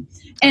ecosystem.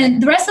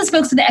 And the rest of the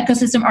spokes of the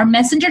ecosystem are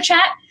Messenger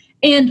chat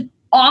and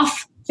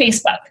off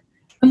Facebook.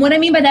 And what I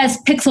mean by that is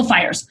pixel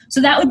fires. So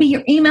that would be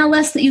your email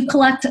list that you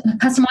collect, a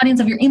custom audience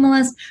of your email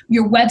list,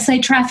 your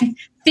website traffic.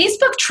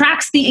 Facebook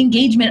tracks the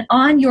engagement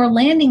on your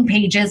landing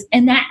pages,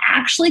 and that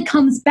actually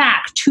comes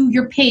back to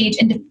your page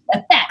and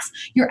affects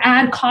your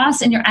ad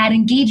costs and your ad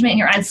engagement and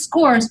your ad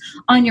scores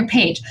on your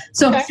page.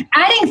 So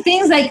adding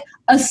things like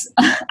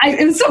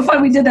it was so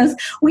fun. We did this.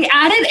 We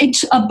added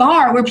a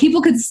bar where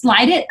people could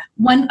slide it.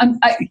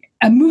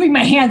 I'm moving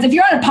my hands. If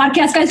you're on a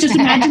podcast, guys, just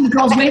imagine the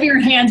girls waving your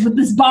hands with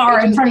this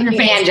bar in front of your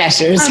face. Hand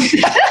gestures.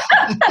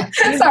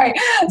 Sorry.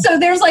 So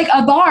there's like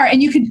a bar,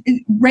 and you could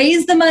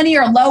raise the money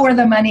or lower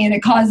the money, and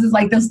it causes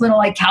like this little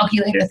like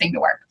calculator thing to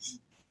work.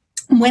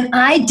 When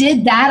I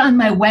did that on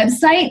my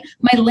website,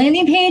 my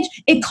landing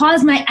page, it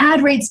caused my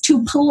ad rates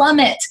to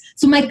plummet.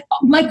 So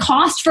my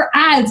cost for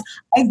ads,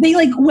 they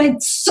like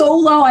went so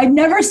low. I've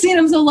never seen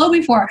them so low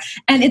before.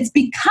 And it's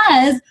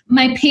because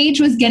my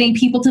page was getting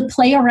people to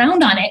play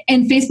around on it.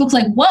 And Facebook's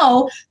like,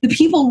 whoa, the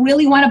people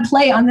really want to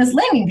play on this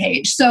landing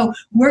page. So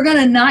we're going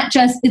to not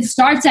just, it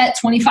starts at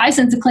 25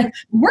 cents a click.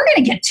 We're going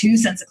to get 2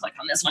 cents a click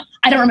on this one.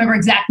 I don't remember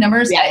exact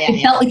numbers.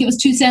 It felt like it was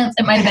 2 cents.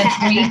 It might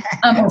have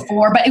been 3 or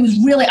 4, but it was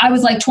really, I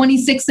was like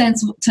 26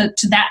 cents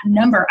to that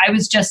number. I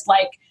was just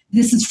like,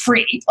 this is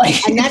free.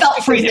 Like, and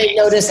that's because they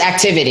notice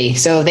activity.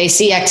 So they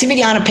see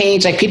activity on a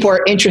page, like people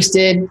are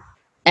interested,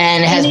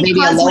 and it has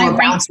maybe a lower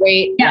bounce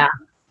rate. Yeah.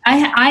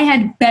 I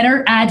had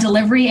better ad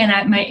delivery,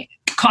 and my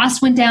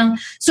cost went down.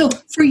 So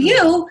for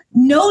you,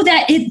 know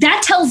that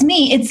that tells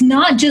me it's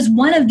not just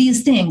one of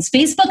these things.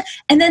 Facebook,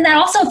 and then that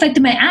also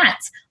affected my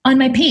ads on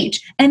my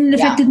page, and it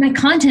affected my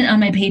content on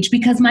my page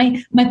because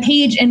my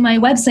page and my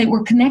website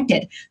were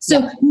connected.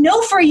 So know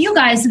for you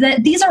guys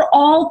that these are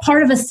all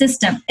part of a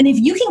system. And if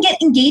you can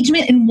get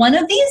engagement in one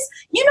of these,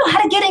 you know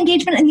how to get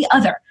engagement in the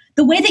other.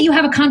 The way that you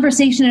have a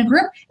conversation in a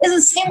group is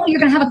the same way you're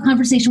going to have a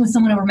conversation with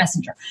someone over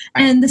Messenger.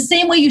 And the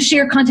same way you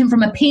share content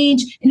from a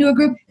page into a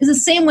group is the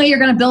same way you're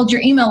going to build your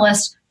email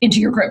list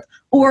into your group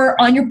or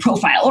on your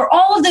profile or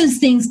all of those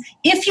things.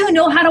 If you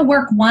know how to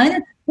work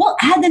one, we'll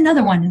add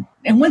another one.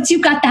 And once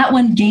you've got that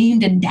one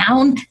gamed and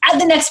down, add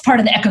the next part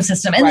of the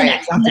ecosystem. And the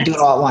next. You have to do it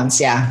all at once.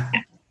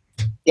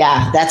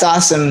 Yeah, that's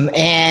awesome.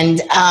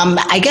 And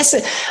I guess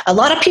a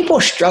lot of people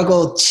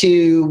struggle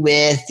too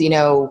with,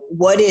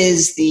 what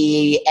is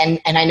and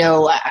I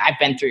know I've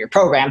been through your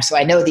program, so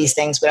I know these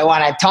things, but I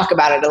want to talk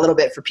about it a little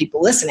bit for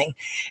people listening.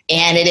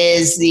 And it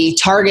is the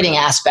targeting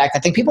aspect. I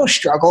think people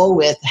struggle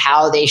with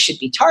how they should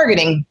be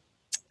targeting.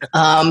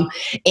 And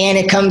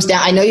it comes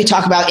down, I know you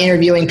talk about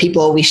interviewing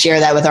people. We share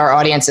that with our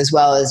audience as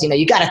well as,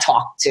 you got to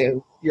talk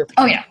to your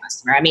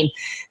customer. I mean,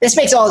 this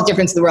makes all the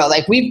difference in the world.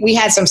 Like we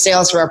had some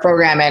sales for our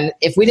program, and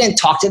if we didn't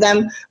talk to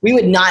them, we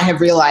would not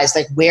have realized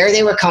like where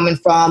they were coming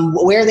from,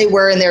 where they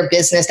were in their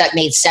business that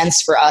made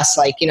sense for us,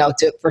 like,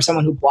 for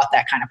someone who bought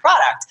that kind of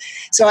product.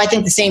 So I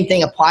think the same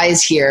thing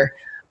applies here.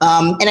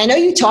 And I know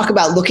you talk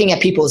about looking at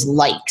people's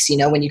likes,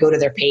 when you go to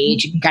their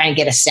page, you can kind of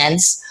get a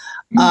sense.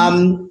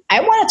 I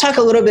want to talk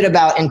a little bit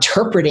about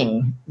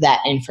interpreting that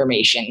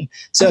information.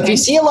 So if you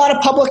see a lot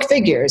of public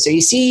figures, or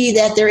you see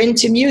that they're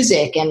into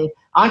music, and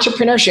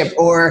entrepreneurship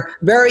or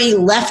very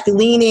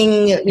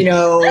left-leaning,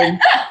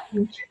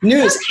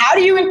 news. How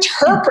do you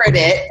interpret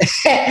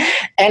it?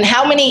 And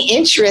how many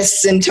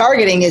interests in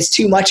targeting is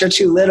too much or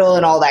too little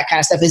and all that kind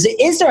of stuff?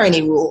 Is there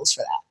any rules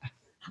for that?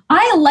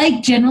 I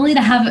like generally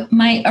to have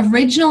my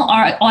original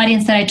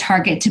audience that I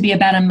target to be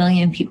about 1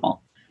 million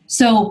people.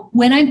 So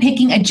when I'm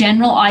picking a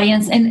general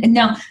audience, and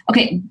now,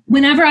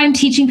 whenever I'm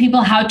teaching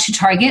people how to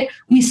target,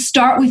 we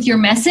start with your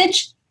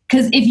message,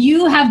 because if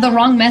you have the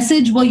wrong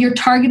message, well, your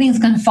targeting is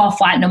going to fall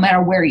flat no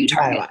matter where you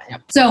target.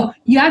 So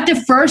you have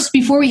to first,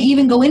 before we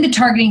even go into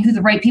targeting who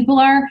the right people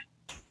are,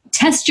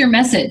 test your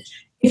message.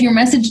 If your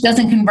message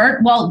doesn't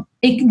convert, well,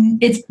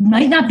 it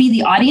might not be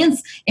the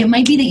audience. It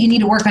might be that you need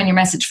to work on your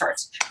message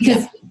first,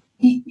 because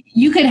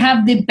you could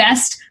have the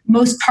best,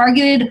 most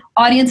targeted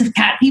audience of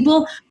cat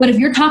people, but if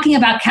you're talking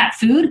about cat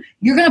food,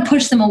 you're going to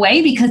push them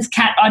away because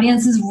cat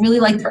audiences really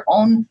like their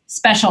own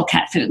special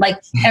cat food. Like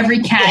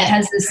every cat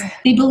has this,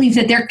 they believe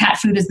that their cat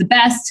food is the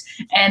best,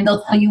 and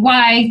they'll tell you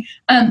why.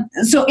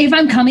 So if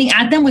I'm coming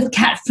at them with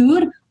cat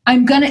food,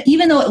 I'm going to,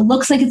 even though it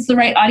looks like it's the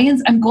right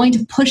audience, I'm going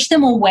to push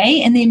them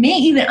away, and they may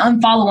even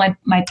unfollow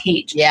my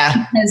page.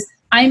 Yeah. Because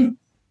I'm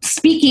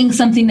speaking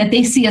something that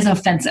they see as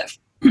offensive.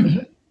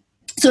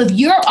 So if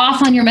you're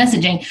off on your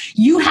messaging,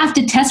 you have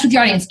to test with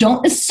your audience.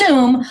 Don't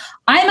assume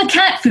I'm a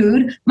cat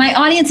food, my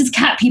audience is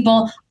cat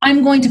people,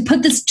 I'm going to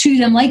put this to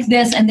them like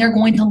this and they're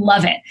going to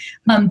love it.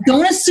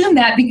 Don't assume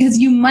that, because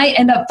you might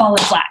end up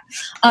falling flat.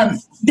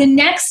 The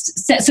next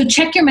set, so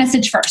check your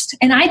message first.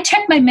 And I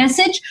check my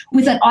message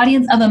with an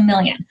audience of 1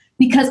 million,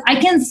 because I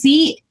can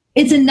see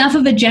it's enough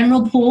of a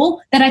general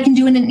pool that I can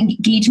do an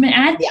engagement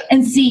ad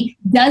and see,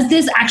 does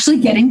this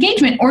actually get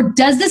engagement, or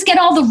does this get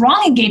all the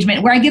wrong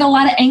engagement where I get a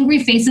lot of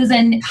angry faces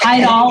and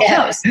hide all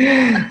posts?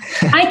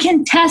 I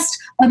can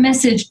test a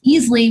message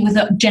easily with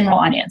a general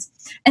audience.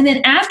 And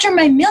then after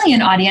my 1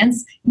 million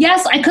audience,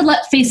 yes, I could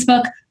let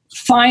Facebook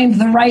find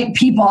the right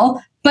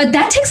people, but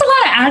that takes a lot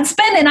of ad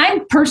spend, and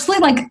I'm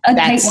personally like a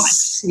tight one.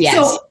 Yes.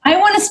 So I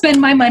want to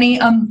spend my money.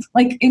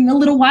 Like in a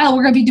little while,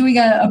 we're going to be doing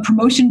a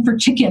promotion for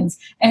chickens,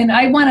 and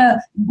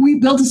we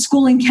built a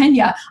school in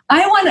Kenya.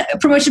 I want a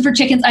promotion for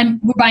chickens.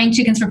 We're buying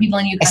chickens for people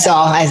in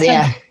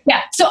Uganda.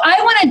 Yeah. So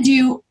I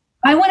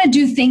want to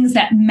do things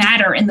that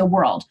matter in the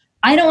world.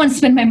 I don't want to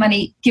spend my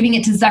money giving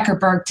it to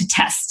Zuckerberg to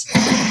test.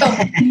 So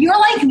if you're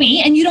like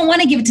me and you don't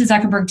want to give it to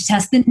Zuckerberg to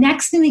test, the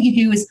next thing that you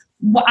do is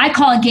what I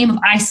call a game of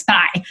I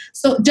Spy.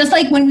 So just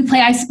like when we play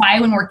I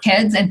Spy when we're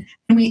kids and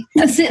we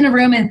sit in a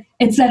room and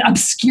it's that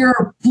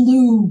obscure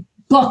blue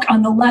book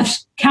on the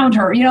left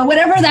counter,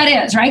 whatever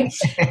that is, right?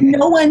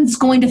 No one's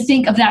going to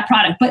think of that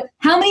product. But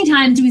how many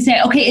times do we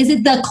say, okay, is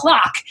it the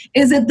clock?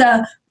 Is it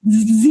the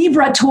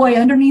zebra toy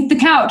underneath the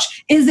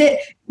couch?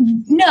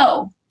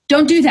 No,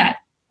 don't do that.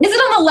 Is it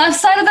on the left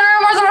side of the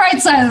room or the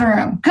right side of the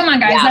room? Come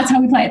on, guys. That's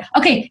how we play it.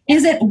 Okay,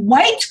 is it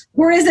white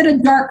or is it a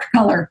dark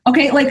color?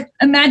 Okay, like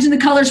imagine the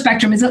color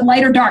spectrum. Is it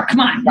light or dark? Come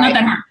on, not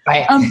that hard.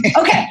 Right.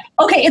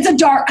 Okay, it's a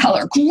dark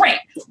color. Great.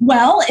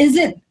 Well, is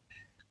it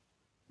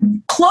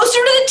closer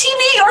to the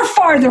TV or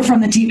farther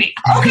from the TV?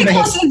 Okay,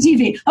 closer to the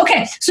TV.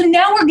 Okay, so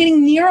now we're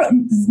getting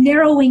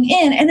narrowing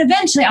in, and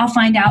eventually I'll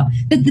find out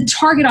that the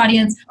target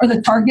audience or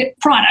the target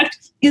product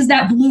is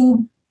that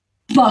blue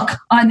book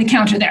on the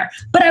counter there.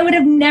 But I would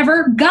have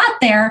never got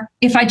there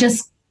if I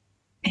just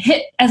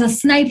hit as a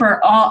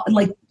sniper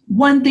like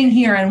one thing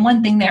here and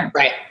one thing there.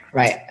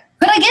 Right.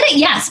 But I get it,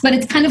 yes, but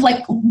it's kind of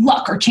like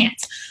luck or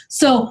chance.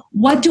 So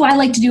what do I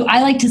like to do?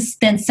 I like to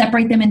then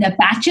separate them into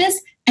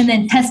batches and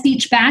then test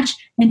each batch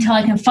until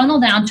I can funnel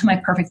down to my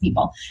perfect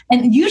people.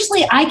 And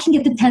usually I can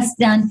get the test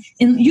done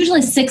in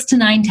usually 6 to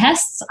 9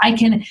 tests. I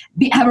can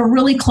have a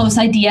really close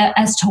idea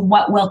as to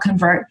what will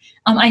convert.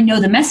 I know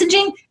the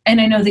messaging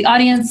and I know the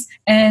audience,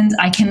 and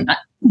I can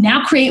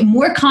now create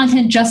more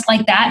content just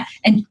like that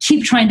and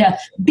keep trying to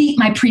beat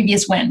my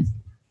previous win.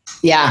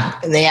 Yeah.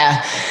 And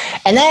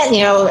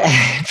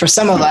that, for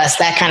some of us,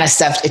 that kind of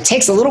stuff, it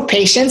takes a little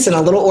patience and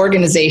a little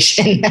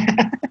organization. Well,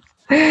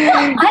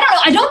 I don't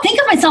know. I don't think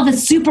of myself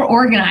as super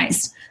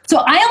organized.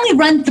 So I only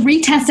run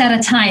 3 tests at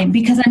a time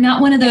because I'm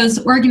not one of those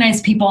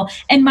organized people,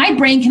 and my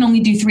brain can only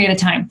do 3 at a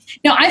time.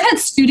 Now, I've had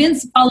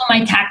students follow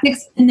my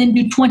tactics and then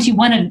do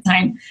 21 at a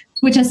time,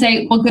 which I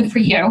say, well, good for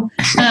you.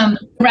 The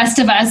rest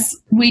of us,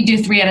 we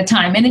do 3 at a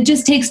time, and it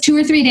just takes 2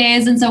 or 3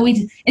 days. And so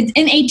in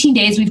 18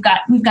 days, we've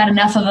got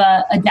enough of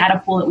a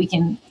data pool that we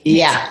can.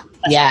 Yeah.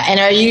 And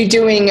are you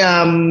doing?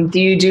 Do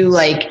you do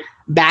like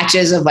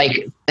batches of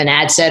like an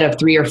ad set of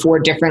 3 or 4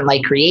 different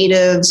like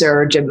creatives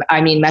or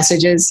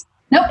messages?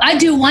 Nope. I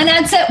do one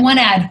ad set, one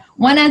ad.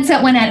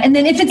 And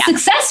then if it's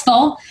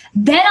successful,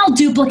 then I'll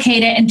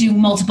duplicate it and do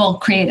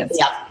multiple creatives.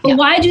 But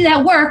why do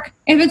that work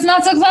if it's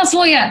not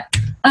successful yet?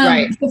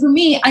 Right. So for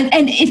me,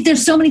 and if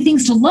there's so many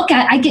things to look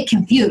at, I get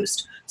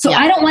confused. So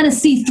I don't want to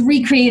see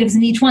 3 creatives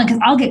in each one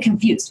because I'll get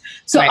confused.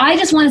 So I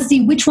just want to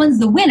see which one's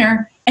the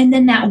winner. And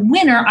then that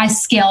winner I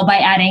scale by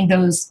adding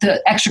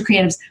the extra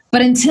creatives.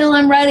 But until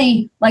I'm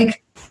ready,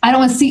 like I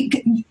don't want to see,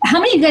 how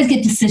many of you guys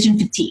get decision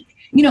fatigue?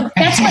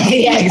 That's what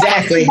yeah,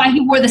 exactly. why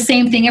he wore the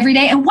same thing every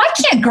day. And why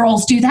can't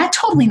girls do that?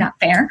 Totally not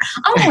fair.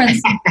 I'll wear the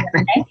same thing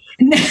every day.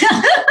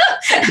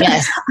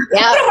 Yes. I'm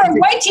going to wear a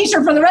white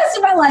t-shirt for the rest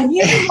of my life.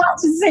 You can want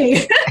to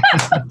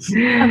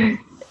see.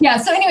 Yeah.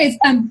 So anyways,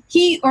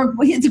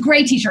 it's a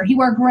gray t-shirt. He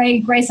wore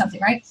gray something,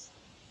 right?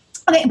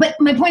 Okay. But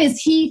my point is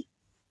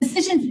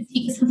decision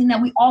fatigue is something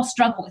that we all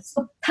struggle with.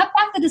 So cut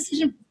back the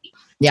decision fatigue.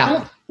 Yeah. Don't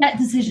make that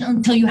decision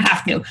until you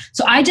have to.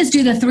 So I just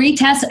do the 3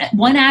 tests,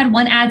 one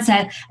ad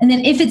set. And then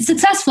if it's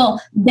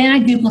successful, then I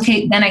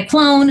duplicate, then I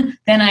clone,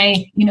 then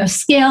I,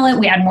 scale it.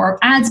 We add more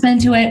ad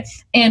spend to it,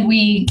 and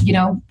we,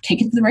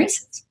 take it to the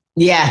races.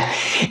 Yeah.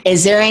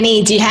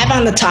 Do you have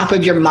on the top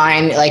of your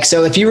mind, like,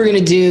 so if you were going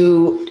to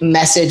do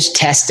message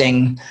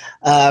testing,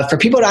 for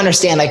people to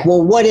understand, like,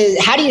 well,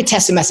 how do you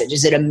test a message?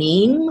 Is it a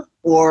meme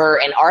or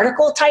an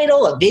article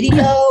title, a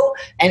video?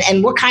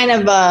 And what kind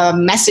of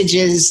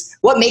messages,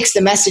 what makes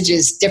the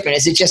messages different?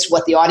 Is it just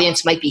what the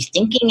audience might be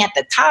thinking at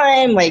the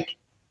time? Like,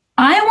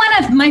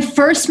 my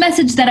first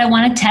message that I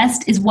want to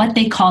test is what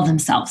they call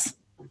themselves.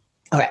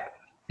 Okay.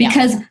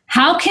 Because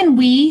how can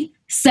we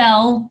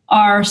sell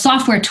our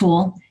software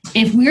tool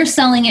if we're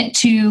selling it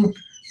to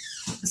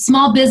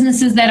small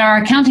businesses that are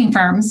accounting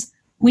firms,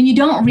 when you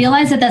don't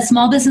realize that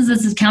small business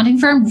as an accounting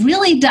firm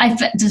really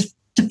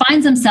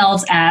defines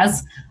themselves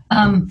as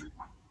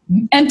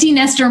empty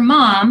nester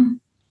mom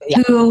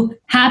who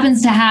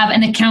happens to have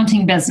an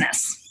accounting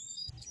business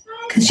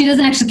because she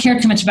doesn't actually care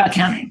too much about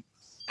accounting.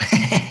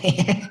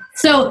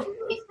 So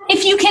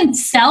if you can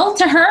sell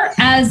to her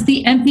as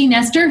the empty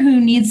nester who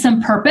needs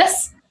some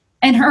purpose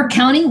and her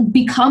accounting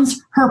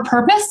becomes her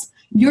purpose,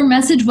 your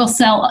message will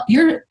sell,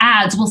 your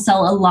ads will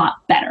sell a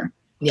lot better.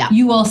 Yeah.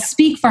 You will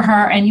speak for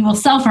her and you will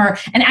sell for her.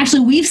 And actually,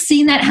 we've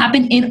seen that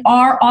happen in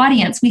our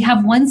audience. We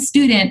have one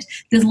student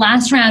this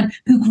last round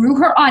who grew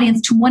her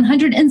audience to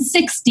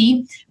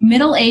 160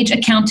 middle-aged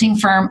accounting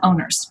firm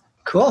owners.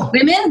 Cool.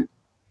 Women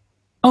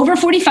over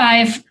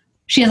 45.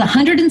 She has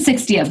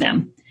 160 of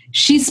them.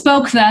 She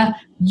spoke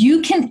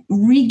you can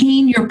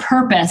regain your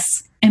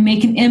purpose and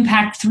make an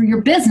impact through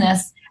your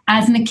business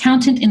as an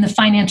accountant in the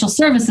financial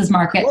services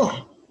market.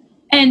 Cool.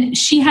 And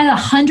she had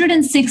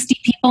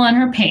 160 people on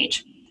her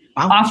page.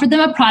 Wow. Offered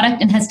them a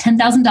product and has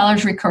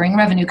 $10,000 recurring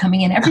revenue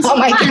coming in every single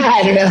month. Oh my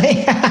God, really?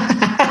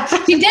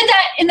 She did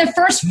that in the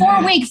first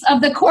 4 weeks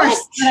of the course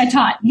that I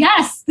taught.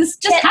 Yes, this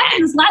just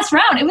happened this last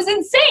round. It was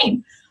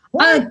insane.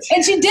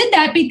 And she did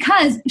that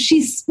because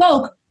she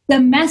spoke the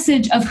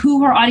message of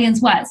who her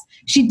audience was.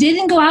 She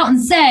didn't go out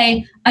and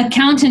say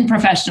accountant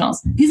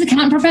professionals. These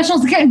accountant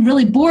professionals are getting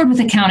really bored with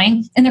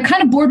accounting and they're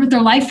kind of bored with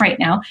their life right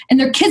now. And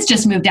their kids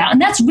just moved out.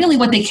 And that's really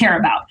what they care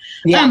about.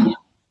 Yeah.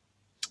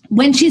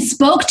 When she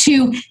spoke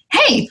to,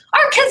 hey,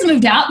 our kids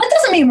moved out, that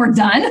doesn't mean we're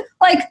done.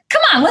 Like,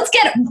 come on, let's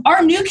get it.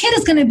 Our new kid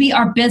is going to be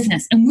our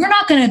business. And we're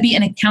not going to be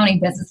an accounting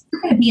business.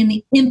 We're going to be in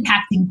the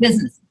impacting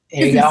business.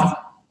 There you go.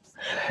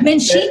 When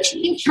she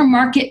changed her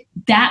market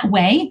that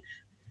way,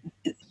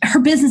 her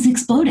business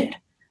exploded.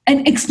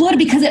 And exploded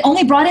because it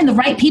only brought in the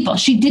right people.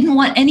 She didn't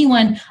want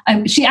anyone,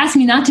 she asked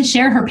me not to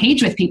share her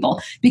page with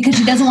people because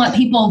she doesn't want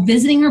people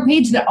visiting her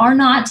page that are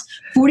not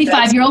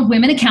 45-year-old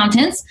women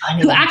accountants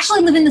who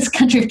actually live in this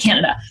country of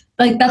Canada.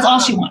 Like, that's all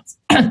she wants.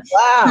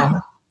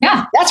 Wow.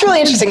 Yeah. That's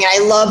really interesting. And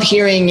I love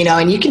hearing,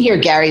 and you can hear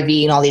Gary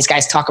Vee and all these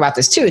guys talk about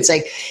this too. It's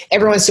like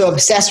everyone's so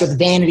obsessed with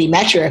vanity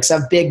metrics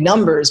of big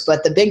numbers,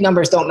 but the big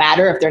numbers don't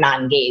matter if they're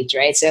not engaged,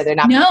 right? So they're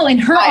not. No,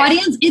 and her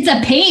audience, it's a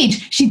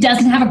page. She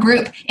doesn't have a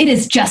group. It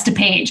is just a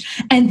page.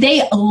 And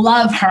they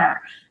love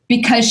her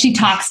because she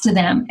talks to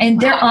them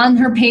and they're on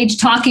her page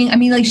talking. I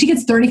mean, like, she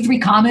gets 33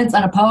 comments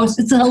on a post.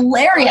 It's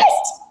hilarious.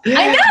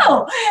 I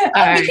know.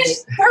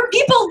 Because her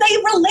people, they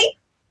relate.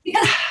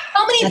 Because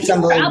how many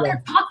people are out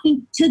there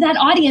talking to that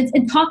audience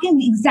and talking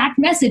the exact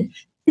message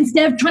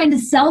instead of trying to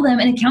sell them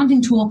an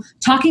accounting tool,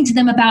 talking to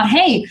them about,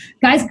 hey,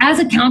 guys, as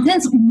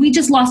accountants, we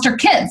just lost our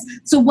kids.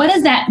 So what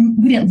does that,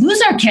 we didn't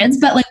lose our kids,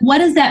 but like, what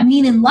does that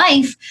mean in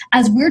life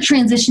as we're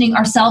transitioning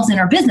ourselves in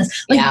our business?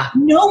 Like,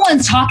 no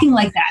one's talking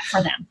like that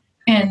for them.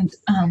 And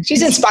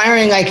she's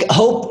inspiring, like,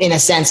 hope in a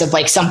sense of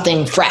like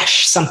something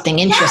fresh, something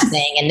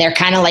interesting. And they're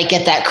kind of like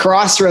at that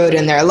crossroad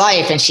in their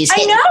life. And she's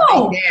hitting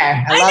right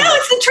there. I know.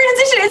 It's the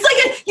transition. It's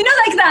like,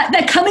 like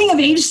that coming of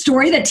age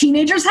story that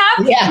teenagers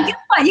have. Yeah.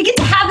 You get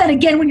to have that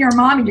again when you're a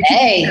mom and your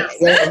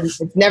kids.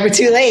 It's never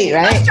too late,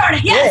 right? Let's start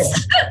it.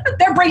 Yes.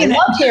 They're bringing it. I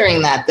love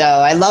hearing that, though.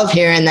 I love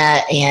hearing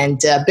that,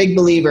 and big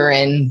believer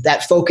in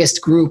that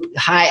focused group,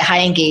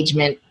 high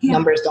engagement.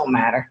 Numbers don't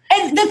matter.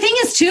 And the thing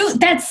is, too,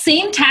 that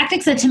same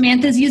tactics that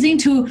Samantha's using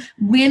to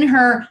win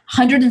her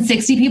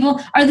 160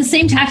 people are the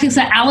same tactics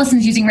that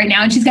Allison's using right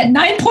now. And she's got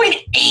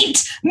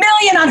 9.8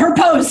 million on her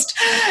post.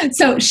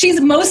 So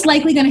she's most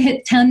likely going to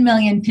hit 10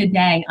 million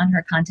today on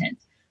her content.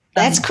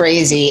 That's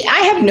crazy. I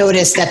have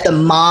noticed that the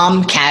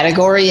mom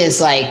category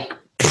is like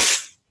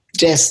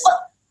just.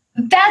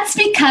 That's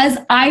because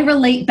I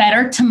relate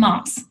better to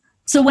moms.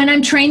 So when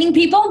I'm training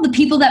people, the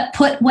people that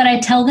put what I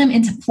tell them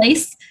into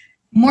place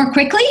more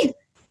quickly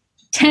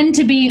tend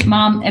to be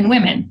mom and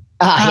women.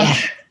 Yeah.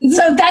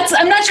 So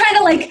I'm not trying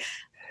to like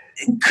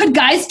could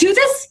guys do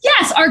this?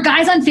 Yes. Are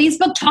guys on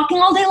Facebook talking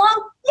all day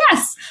long?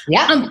 Yes.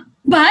 Yeah.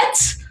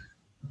 But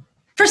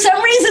for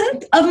some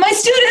reason, of my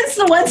students,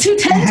 the ones who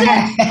tend to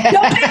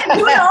jump in and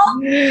do it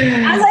all,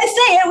 as I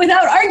say it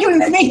without arguing,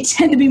 that they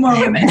tend to be more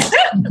women.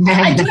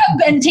 I do have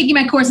been taking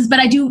my courses, but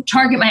I do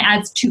target my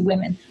ads to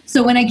women.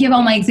 So when I give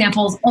all my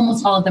examples,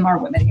 almost all of them are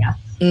women, yeah.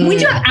 We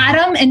do have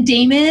Adam and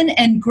Damon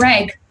and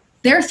Greg.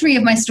 They're 3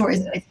 of my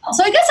stories that I tell.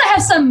 So I guess I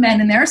have some men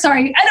in there.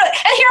 Sorry. And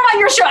here I'm on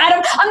your show,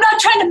 Adam. I'm not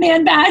trying to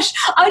man bash.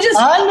 I'm just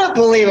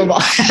unbelievable.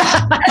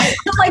 I'm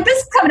like, this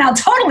is coming out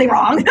totally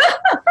wrong.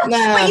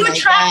 But you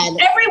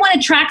attract, everyone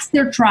attracts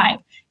their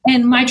tribe.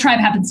 And my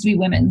tribe happens to be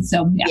women.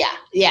 So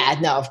yeah.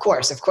 No, of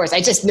course. I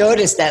just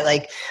noticed that,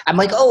 like, I'm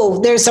like, oh,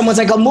 there's someone's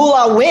like a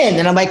Moolah Win.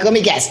 And I'm like, let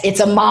me guess. It's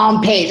a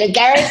mom page. I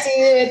guarantee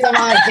you it's a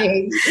mom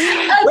page.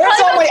 Where's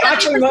all my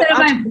actual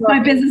my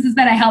businesses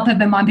that I help have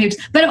been mom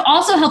pages. But I've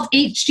also helped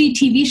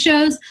HGTV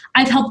shows.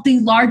 I've helped the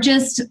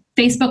largest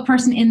Facebook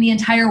person in the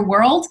entire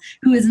world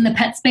who is in the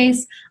pet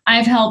space.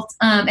 I've helped,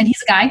 and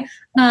he's a guy.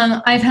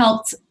 I've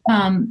helped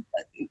one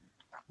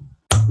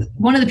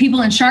of the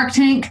people in Shark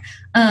Tank.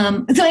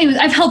 So anyways,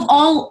 I've helped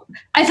a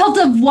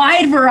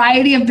wide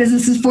variety of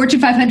businesses, Fortune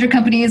 500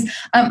 companies.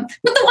 But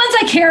the ones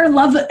I care,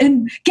 love,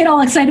 and get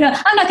all excited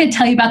about, I'm not going to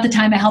tell you about the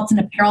time I helped an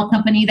apparel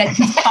company that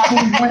just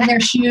probably one of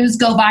their shoes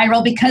go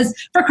viral, because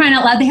for crying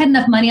out loud, they had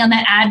enough money on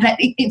that ad that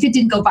if it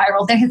didn't go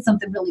viral, they had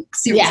something really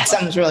serious. Yeah,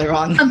 something's really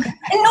wrong. And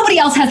nobody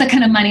else has that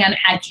kind of money on an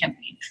ad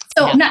campaign.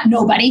 So not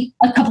nobody,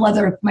 a couple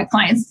other of my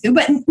clients do,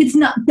 but it's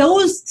not,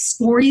 those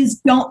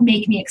stories don't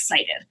make me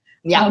excited.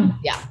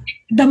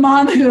 The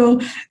mom who,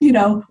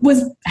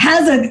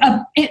 has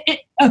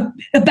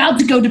about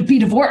to go to be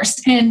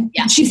divorced, and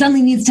she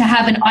suddenly needs to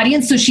have an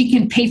audience so she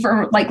can pay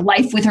for like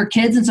life with her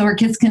kids, and so her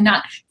kids can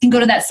go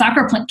to that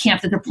soccer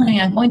camp that they're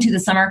planning on going to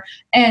this summer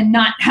and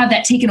not have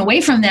that taken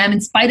away from them in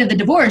spite of the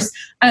divorce.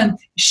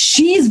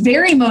 She's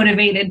very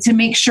motivated to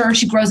make sure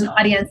she grows an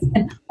audience,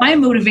 and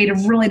I'm motivated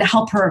really to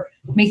help her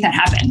make that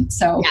happen.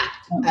 So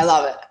I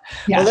love it.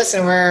 Yeah. Well,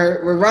 listen,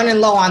 we're running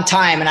low on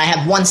time, and I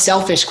have one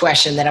selfish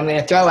question that I'm going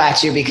to throw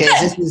at you, because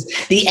this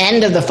is the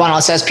end of the funnel.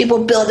 So as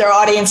people build their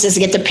audiences,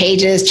 get to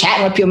pages,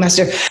 chatting with people,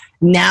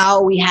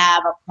 now we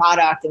have a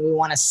product and we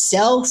want to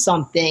sell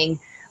something.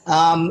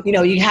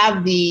 You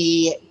have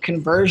the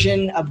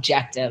conversion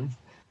objective.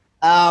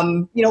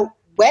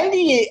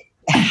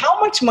 How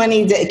much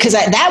money, because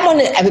that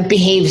one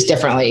behaves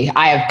differently,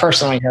 I have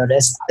personally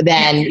noticed,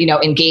 than,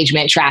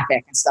 engagement,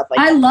 traffic, and stuff like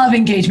that. I love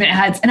engagement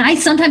ads, and I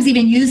sometimes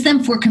even use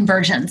them for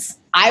conversions.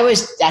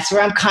 That's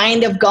where I'm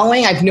kind of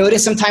going. I've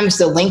noticed sometimes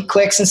the link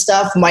clicks and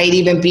stuff might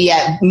even be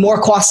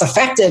more cost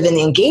effective in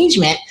the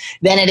engagement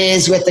than it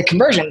is with the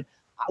conversion.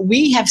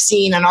 We have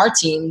seen on our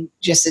team,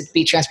 just to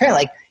be transparent,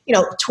 like,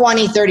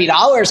 $20,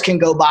 $30 can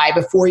go by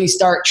before you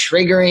start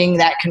triggering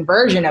that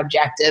conversion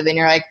objective. And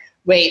you're like,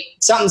 wait,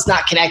 something's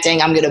not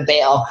connecting, I'm going to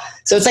bail.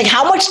 So it's like,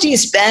 how much do you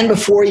spend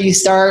before you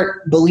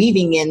start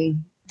believing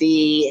in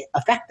the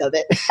effect of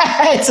it?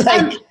 It's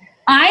like,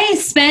 I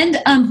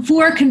spend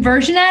for a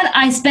conversion ad,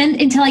 I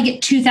spend until I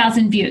get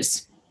 2,000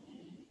 views.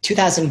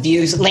 2,000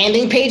 views,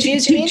 landing page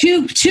views, you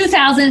mean?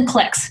 2,000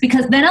 clicks,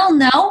 because then I'll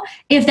know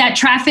if that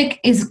traffic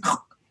is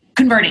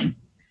converting.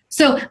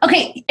 So,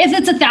 okay, if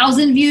it's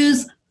 1,000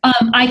 views,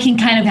 I can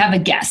kind of have a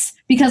guess,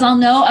 because I'll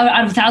know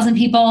out of 1,000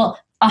 people,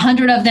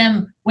 100 of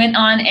them went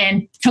on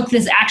and took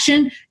this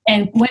action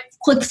and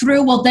clicked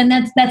through. Well, then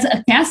that's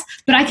a guess,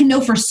 but I can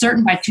know for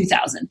certain by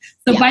 2,000.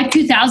 So by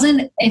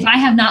 2,000, if I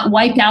have not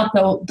wiped out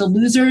the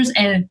losers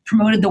and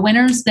promoted the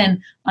winners,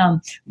 then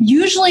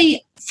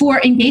usually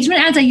for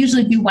engagement ads, I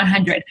usually do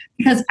 100,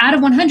 because out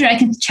of 100, I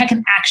can check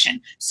an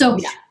action. So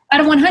out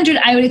of 100,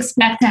 I would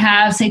expect to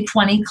have, say,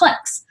 20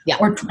 clicks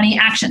or 20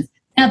 actions.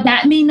 Now,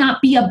 that may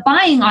not be a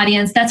buying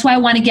audience. That's why I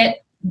want to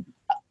get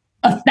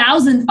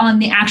 1,000 on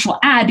the actual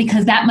ad,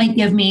 because that might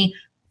give me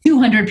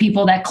 200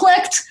 people that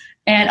clicked,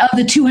 and of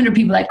the 200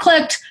 people that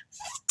clicked,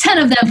 10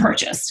 of them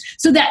purchased.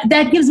 So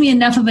that gives me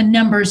enough of a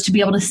numbers to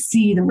be able to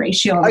see the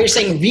ratio. Oh, you're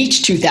saying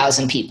reach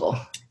 2,000 people.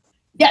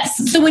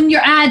 Yes. So when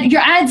your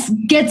ads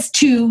gets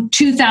to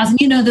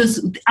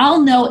 2,000,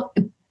 I'll know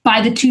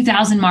by the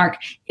 2,000 mark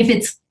if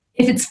it's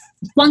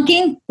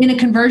flunking in a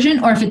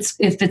conversion or if it's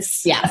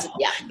makes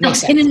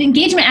sense. In an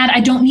engagement ad, I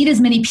don't need as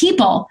many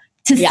people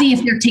to see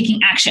if they're taking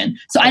action.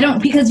 So I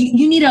don't, because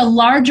you need a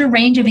larger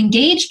range of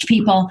engaged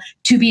people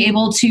to be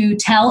able to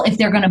tell if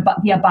they're going to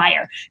be a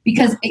buyer.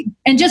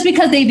 And just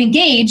because they've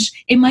engaged,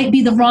 it might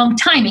be the wrong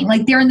timing.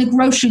 Like they're in the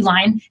grocery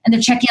line and they're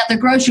checking out their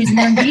groceries and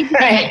they're engaged,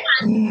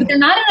 but they're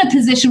not in a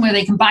position where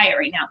they can buy it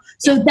right now.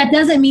 So that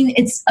doesn't mean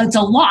it's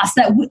a loss.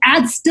 That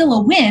ad's still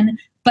a win,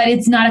 but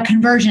it's not a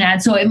conversion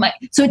ad. So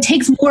it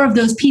takes more of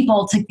those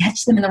people to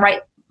catch them in the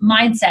right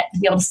mindset to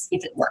be able to see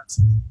if it works.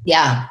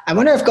 Yeah. I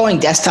wonder if going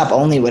desktop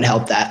only would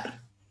help that.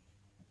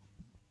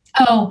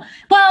 Oh,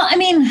 well, I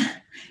mean,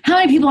 how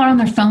many people are on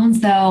their phones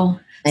though?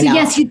 So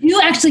yes, you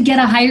do actually get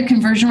a higher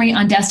conversion rate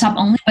on desktop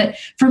only. But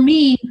for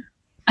me,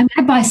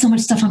 I buy so much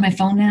stuff on my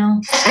phone now.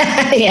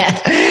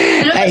 Yeah.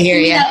 I hear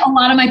you. A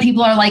lot of my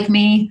people are like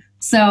me.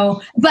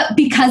 So, but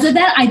because of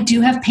that, I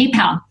do have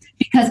PayPal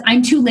because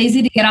I'm too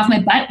lazy to get off my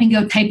butt and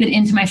go type it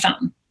into my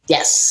phone.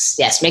 Yes,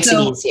 makes it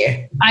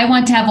easier. I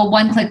want to have a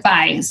one-click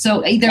buy.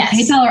 So either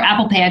PayPal or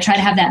Apple Pay, I try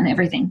to have that in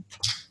everything.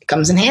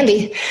 Comes in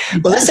handy.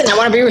 Well, listen, I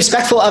want to be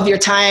respectful of your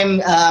time.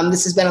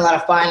 This has been a lot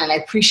of fun, and I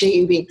appreciate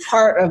you being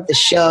part of the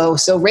show.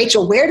 So,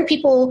 Rachel, where do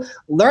people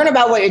learn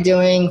about what you're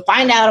doing,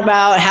 find out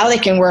about how they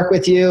can work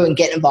with you, and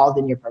get involved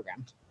in your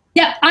program?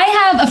 Yeah, I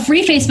have a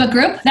free Facebook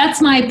group.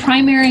 That's my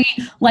primary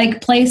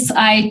place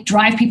I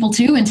drive people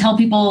to and tell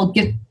people,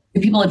 give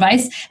people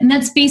advice, and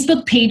that's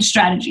Facebook Page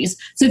Strategies.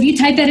 So if you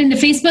type that into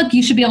Facebook,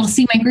 you should be able to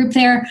see my group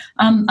there.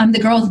 I'm the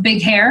girl with big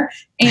hair.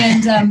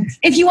 And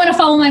if you want to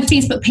follow my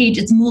Facebook page,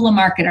 it's Moolah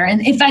Marketer.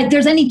 And if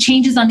there's any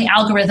changes on the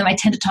algorithm, I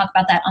tend to talk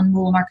about that on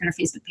Moolah Marketer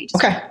Facebook page.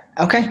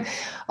 Okay.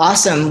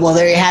 Awesome. Well,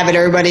 there you have it,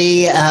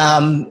 everybody.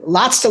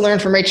 Lots to learn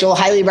from Rachel.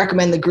 Highly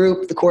recommend the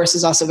group. The course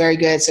is also very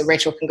good. So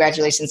Rachel,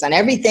 congratulations on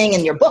everything,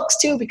 and your books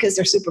too, because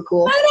they're super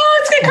cool. I know,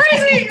 it's been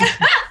crazy.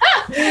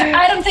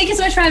 Adam, thank you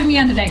so much for having me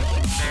on today.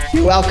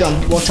 You're welcome.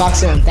 We'll talk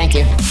soon. Thank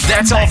you.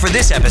 That's all for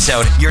this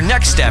episode. Your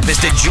next step is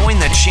to join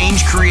the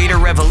Change Creator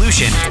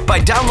Revolution by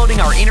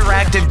downloading our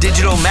interactive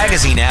digital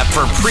magazine app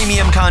for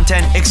premium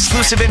content,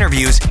 exclusive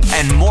interviews,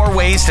 and more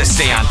ways to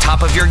stay on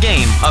top of your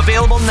game.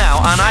 Available now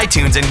on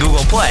iTunes and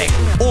Google Play.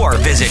 Or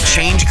visit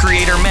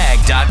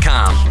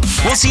changecreatormag.com.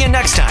 We'll see you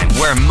next time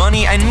where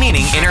money and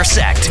meaning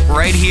intersect,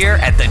 right here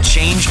at the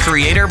Change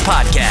Creator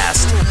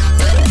Podcast.